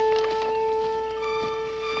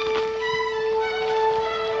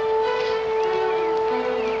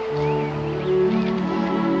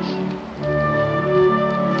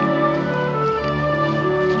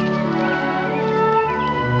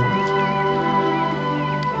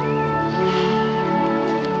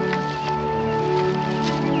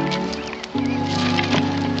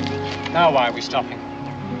 Now why are we stopping?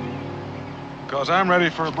 Because I'm ready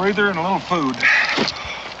for a breather and a little food.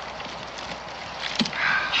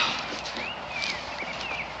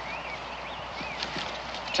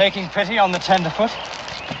 Taking pity on the tenderfoot?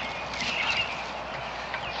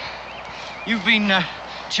 You've been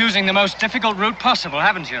choosing the most difficult route possible,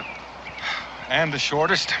 haven't you? And the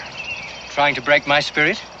shortest. Trying to break my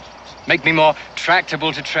spirit? Make me more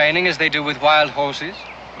tractable to training as they do with wild horses?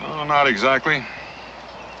 Oh, not exactly.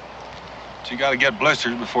 But you gotta get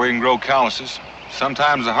blisters before you can grow calluses.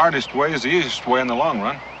 Sometimes the hardest way is the easiest way in the long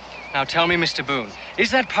run. Now tell me, Mr. Boone,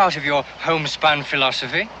 is that part of your homespun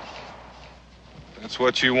philosophy? That's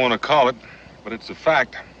what you want to call it, but it's a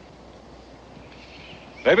fact.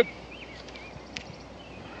 David?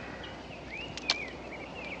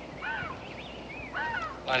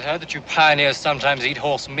 I'd heard that you pioneers sometimes eat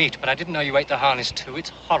horse meat, but I didn't know you ate the harness too. It's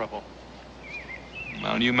horrible.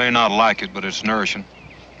 Well, you may not like it, but it's nourishing.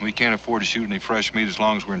 We can't afford to shoot any fresh meat as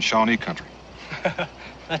long as we're in Shawnee country.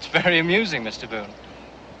 That's very amusing, Mr. Boone.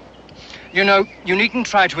 You know, you needn't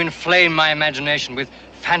try to inflame my imagination with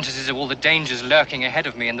fantasies of all the dangers lurking ahead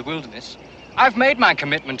of me in the wilderness. I've made my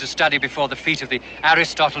commitment to study before the feet of the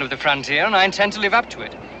Aristotle of the frontier, and I intend to live up to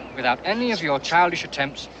it, without any of your childish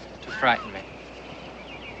attempts to frighten me.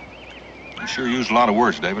 You sure used a lot of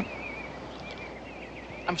words, David.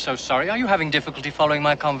 I'm so sorry. Are you having difficulty following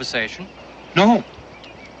my conversation? No.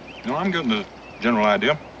 No, I'm getting the general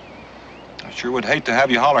idea. I sure would hate to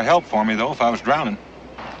have you holler help for me, though, if I was drowning.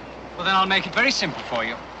 Well, then I'll make it very simple for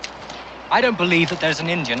you. I don't believe that there's an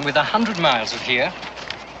Indian within 100 miles of here.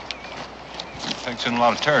 Takes in a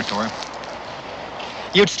lot of territory.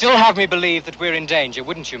 You'd still have me believe that we're in danger,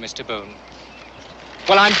 wouldn't you, Mr. Boone?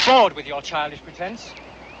 Well, I'm bored with your childish pretense.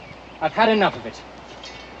 I've had enough of it.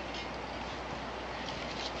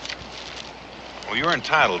 Well, you're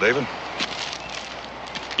entitled, David.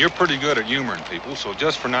 You're pretty good at humoring people, so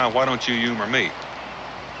just for now, why don't you humor me?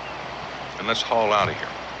 And let's haul out of here.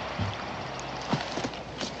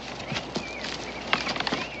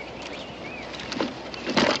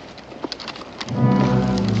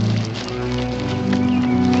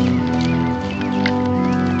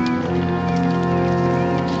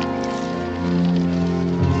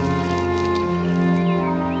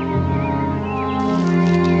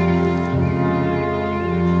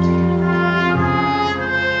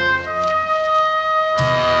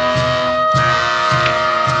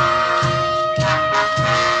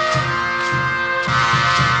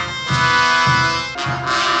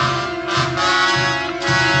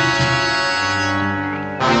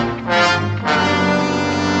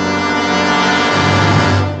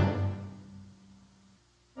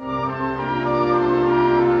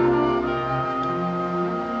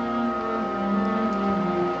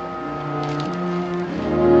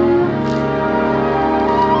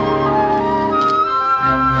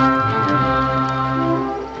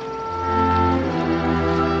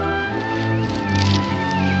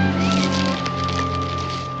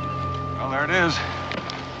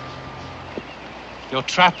 Your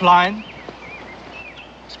trap line?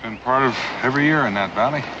 It's been part of every year in that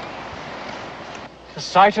valley. The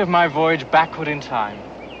site of my voyage backward in time,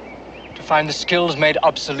 to find the skills made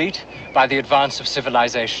obsolete by the advance of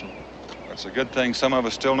civilization. That's a good thing some of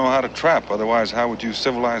us still know how to trap. Otherwise, how would you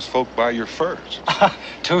civilized folk buy your furs?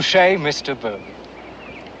 Touché, Mr. Boone.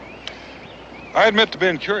 I admit to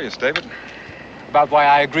being curious, David. About why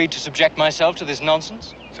I agreed to subject myself to this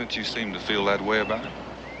nonsense? Since you seem to feel that way about it.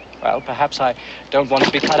 Well, perhaps I don't want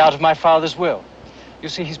to be cut out of my father's will. You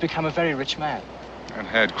see, he's become a very rich man. That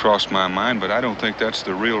had crossed my mind, but I don't think that's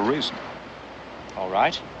the real reason. All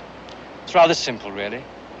right. It's rather simple, really.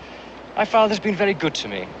 My father's been very good to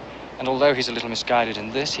me. And although he's a little misguided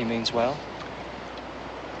in this, he means well.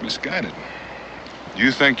 Misguided? Do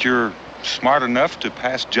you think you're smart enough to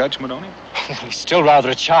pass judgment on him? He's still rather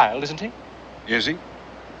a child, isn't he? Is he?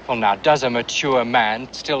 Well, now, does a mature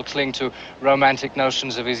man still cling to romantic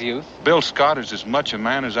notions of his youth? Bill Scott is as much a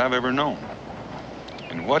man as I've ever known.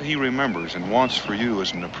 And what he remembers and wants for you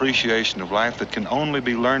is an appreciation of life that can only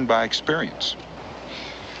be learned by experience.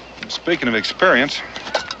 And speaking of experience,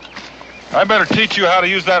 I better teach you how to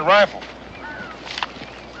use that rifle.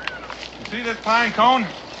 You see this pine cone?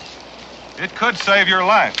 It could save your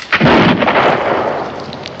life.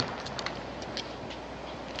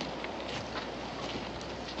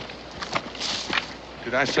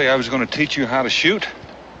 Did I say I was going to teach you how to shoot?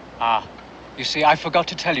 Ah, you see, I forgot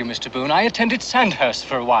to tell you, Mr. Boone. I attended Sandhurst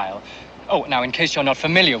for a while. Oh, now, in case you're not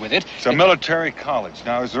familiar with it... It's a military college.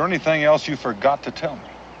 Now, is there anything else you forgot to tell me?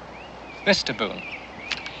 Mr. Boone,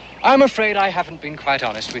 I'm afraid I haven't been quite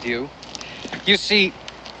honest with you. You see,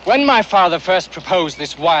 when my father first proposed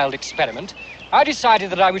this wild experiment, I decided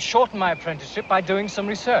that I would shorten my apprenticeship by doing some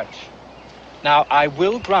research. Now, I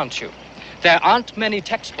will grant you, there aren't many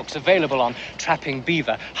textbooks available on trapping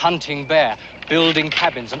beaver, hunting bear, building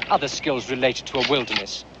cabins, and other skills related to a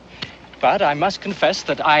wilderness. But I must confess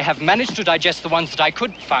that I have managed to digest the ones that I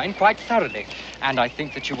could find quite thoroughly. And I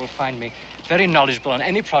think that you will find me very knowledgeable on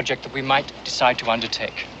any project that we might decide to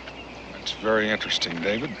undertake. That's very interesting,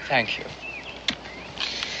 David. Thank you.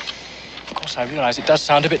 Of course, I realize it does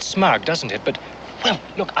sound a bit smug, doesn't it? But, well,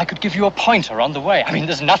 look, I could give you a pointer on the way. I mean,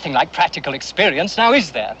 there's nothing like practical experience, now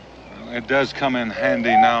is there? Well, it does come in handy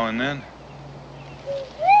now and then.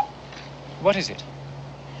 What is it?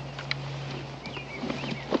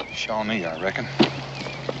 Shawnee, I reckon.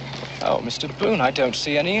 Oh, Mr. Boone, I don't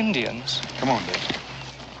see any Indians. Come on, David.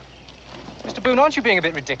 Mr. Boone, aren't you being a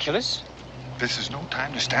bit ridiculous? This is no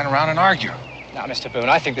time to stand around and argue. Now, Mr. Boone,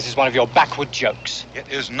 I think this is one of your backward jokes. It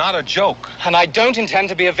is not a joke. And I don't intend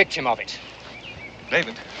to be a victim of it.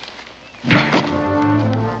 David.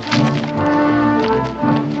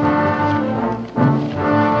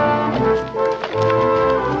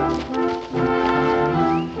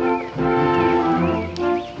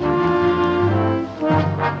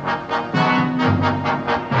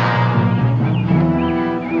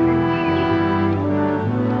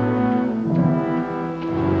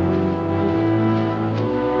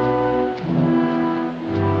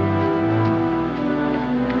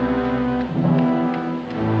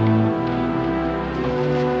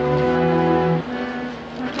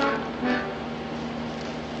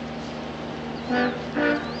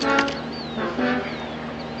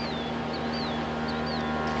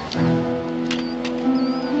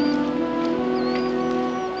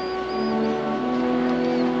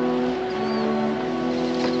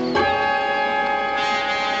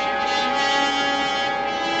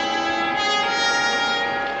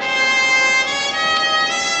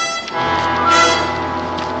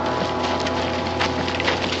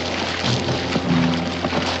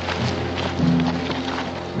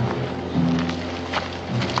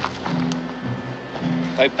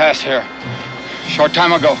 They passed here. Short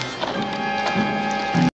time ago.